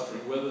person's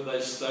suffering, whether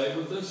they stay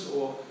with us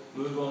or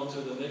move on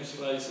to the next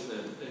phase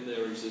in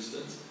their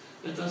existence.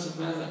 It doesn't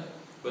matter,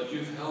 but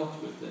you've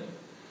helped with them.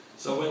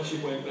 So when she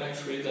went back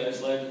 3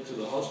 days later to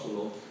the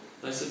hospital,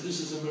 they said, this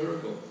is a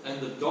miracle. And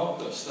the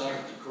doctor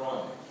started to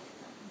cry.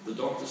 The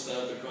doctor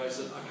started to cry. He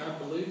said, I can't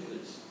believe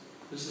this.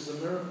 This is a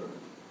miracle.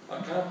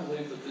 I can't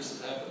believe that this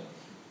has happened.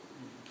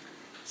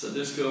 So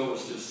this girl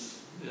was just,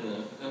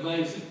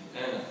 amazing.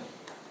 Anna.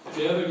 If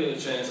you ever get a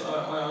chance,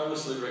 I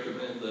honestly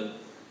recommend that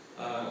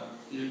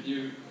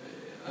you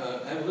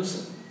have a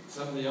listen.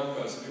 Some of the young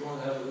guys, if you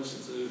want to have a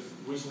listen to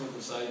Wisdom of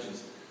the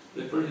Sages,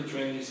 they're pretty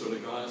trendy sort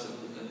of guys and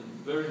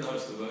very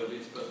nice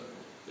devotees, but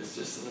it's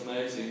just an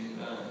amazing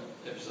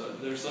episode.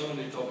 There are so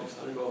many topics.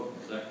 Haribol,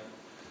 Zach.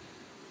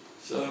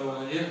 So,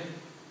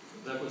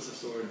 that was the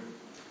story.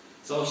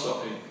 So I'll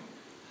stop here.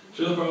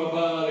 Srila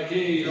Prabhupada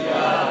ki,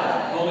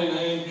 Holy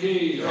Name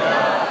ki,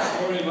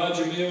 Story of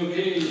Ajamil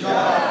ki,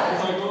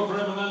 Thakur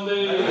Premanandi.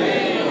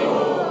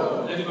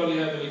 Anybody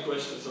have any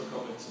questions or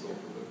comments about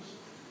the verse?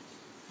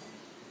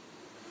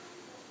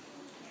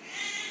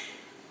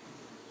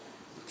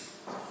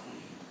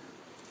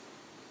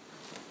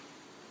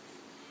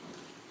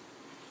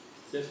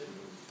 Yes, please.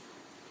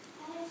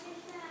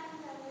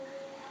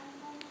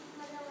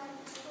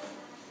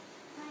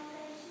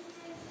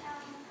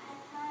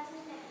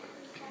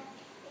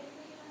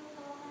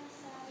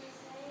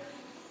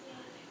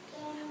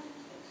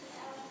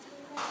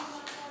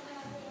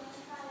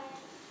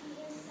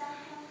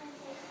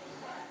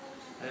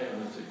 Hey,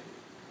 Lindsay,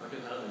 I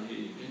can hardly hear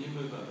you. Can you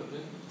move up a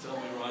bit? Tell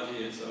me right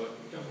here so I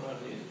can come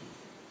right here.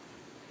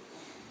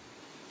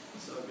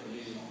 So I can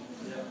hear you.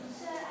 Yeah.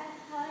 So I've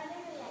heard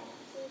in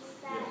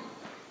relationships that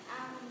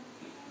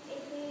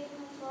if we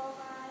perform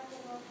our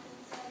devotion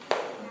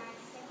service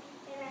nicely,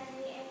 then at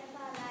the end of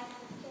our life,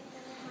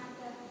 Chaitanya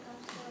Mahaprabhu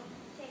comes to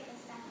take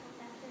us back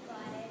to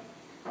Godhead.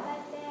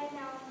 But then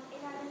in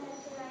other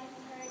cultures I've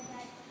heard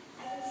that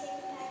at the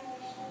same time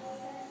Vishnu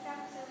is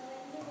stuck, so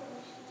when the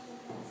devotion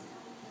service comes.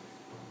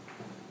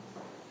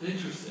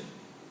 Interesting.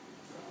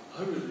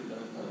 I really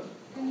don't know.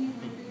 Can you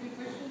repeat the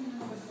question?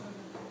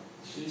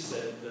 She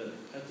said that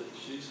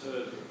she's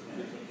heard from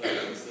different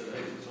places that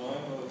at the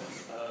time of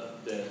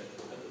death,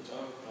 at the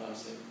time of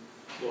passing,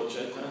 Lord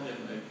Chaitanya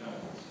may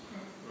come,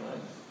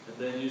 right? And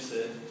then you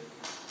said,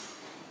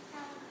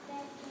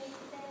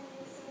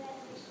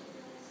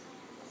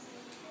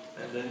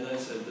 and then they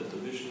said that the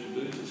Vishnu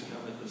Dutas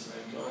come at the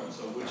same time,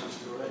 so which is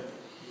correct?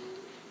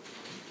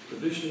 The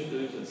Vishnu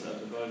Dutas are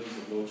devotees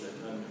of Lord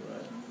Chaitanya,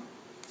 right?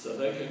 So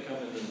they can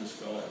come in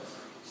disguise.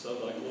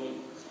 So like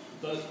Lord,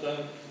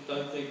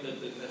 don't think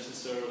that they're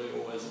necessarily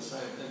always the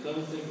same. And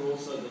don't think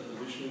also that the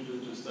Vishnu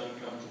Dutas don't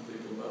come to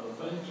people of other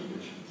faith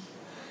traditions.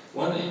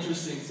 One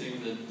interesting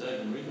thing that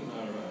Devanrika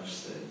Maharaj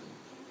said,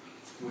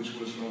 which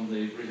was from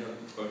the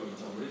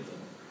Bhagavatamrita,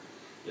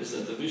 is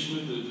that the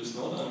Vishnu Dutas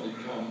not only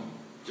come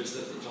just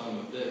at the time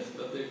of death,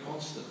 but they're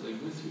constantly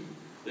with you.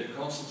 They're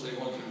constantly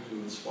wanting to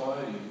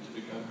inspire you to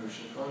become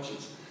Krishna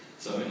conscious.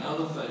 So in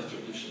other faith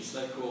traditions,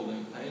 they call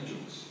them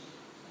angels.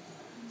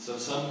 So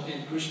some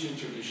in Christian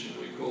tradition,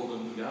 we call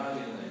them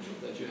guardian angel,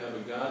 that you have a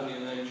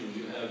guardian angel,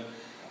 you have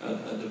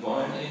a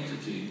divine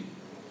entity,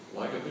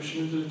 like a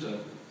Vishnu Duta,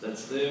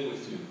 that's there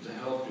with you, to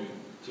help you,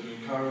 to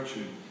encourage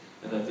you.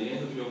 And at the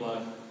end of your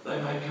life,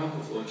 they may come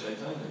with Lord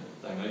Chaitanya,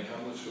 they may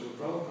come with Srila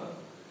Prabhupada,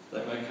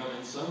 they may come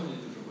in so many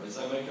different ways,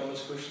 they may come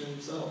as Krishna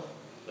himself,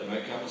 they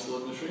may come as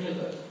Lord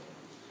Nrsimhadeva.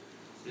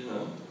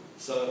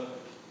 So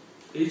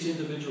each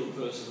individual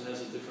person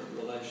has a different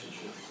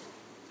relationship.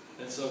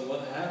 And so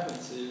what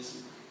happens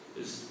is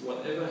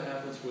whatever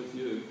happens with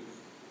you,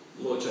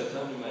 Lord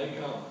Chaitanya may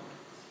come,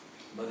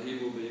 but he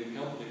will be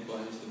accompanied by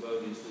his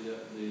devotees,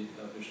 the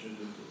Vishnu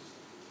Dutas.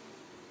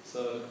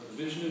 So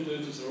the Vishnu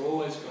Dutas are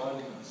always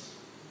guiding us.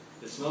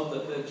 It's not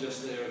that they're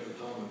just there at the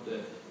time of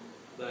death.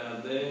 They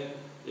are there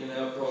in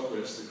our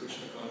progress to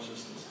Krishna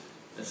consciousness.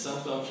 And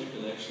sometimes you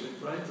can actually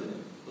pray to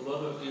them. A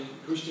lot of, in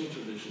Christian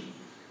tradition,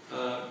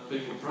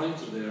 people pray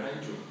to their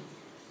angel.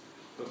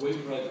 But we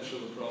pray to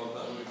Srila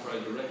Prabhupada and we pray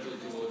directly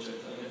to Lord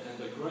Chaitanya. And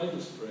the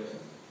greatest prayer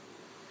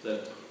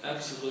that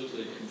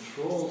absolutely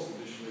enthralls the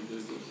Vishnu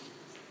Dutas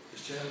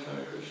is chanting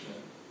Hare Krishna.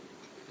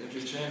 If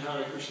you chant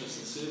Hare Krishna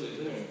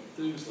sincerely, they're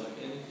enthused like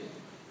anything.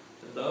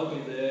 And they'll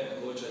be there,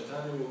 and Lord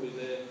Chaitanya will be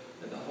there,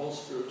 and the whole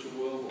spiritual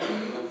world will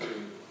open up for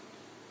you.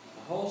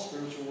 The whole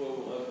spiritual world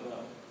will open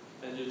up,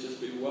 and you'll just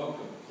be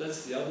welcome.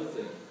 That's the other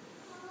thing.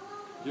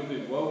 You'll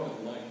be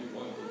welcome like you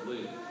won't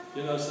believe.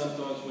 You know,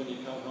 sometimes when you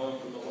come home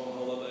from a long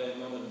holiday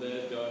and mum and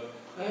dad go,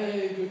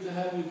 hey, good to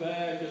have you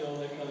back, and all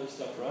that kind of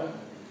stuff, right?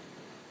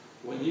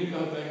 When you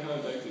go back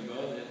home, back to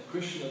God, and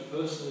Krishna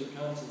personally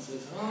comes and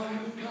says, oh,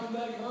 you've come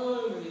back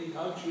home, and he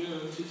hugs you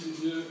and kisses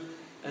you,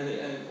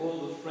 and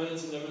all the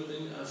friends and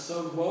everything are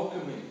so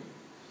welcoming.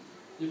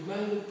 You've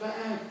made it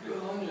back,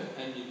 good on you,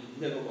 and you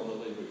never want to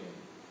leave again.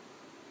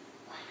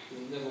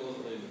 You never want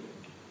to leave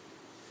again.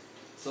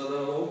 So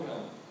they'll all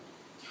come.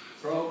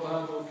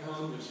 Prabhupada will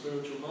come, your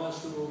spiritual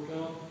master will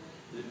come,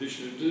 The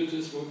Vishnu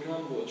Dutas will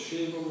come, Lord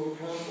Shiva will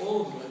come,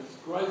 all of them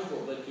are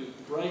grateful that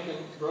you've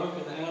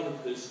broken out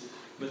of this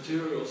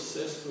material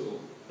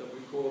cesspool that we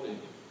call in.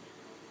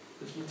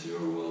 This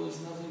material world is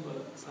nothing but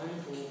a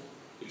painful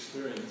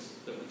experience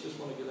that we just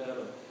want to get out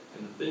of.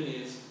 And the thing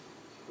is,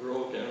 we're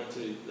all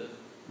guaranteed that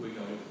we're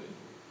going to be.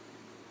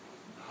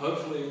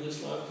 Hopefully in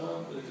this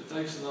lifetime, but if it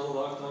takes another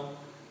lifetime,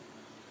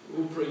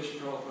 we'll preach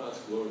Prabhupada's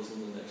glories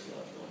in the next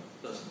lifetime.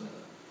 Doesn't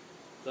matter.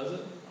 Does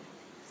it?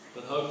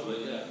 But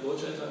hopefully, yeah, Lord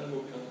Chaitanya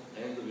will come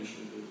and the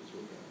Vishnu Dutas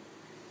will come.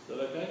 Is that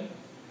okay?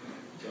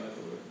 Jai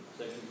Guru.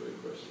 Thank you for your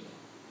question.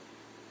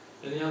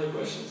 Any other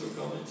questions or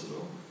comments at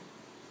all?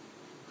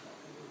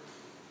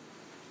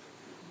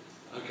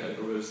 Okay,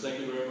 Gurus, thank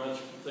you very much.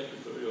 Thank you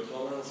for your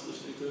tolerance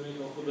listening to me.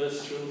 All the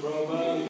best, Srila Prabhupada.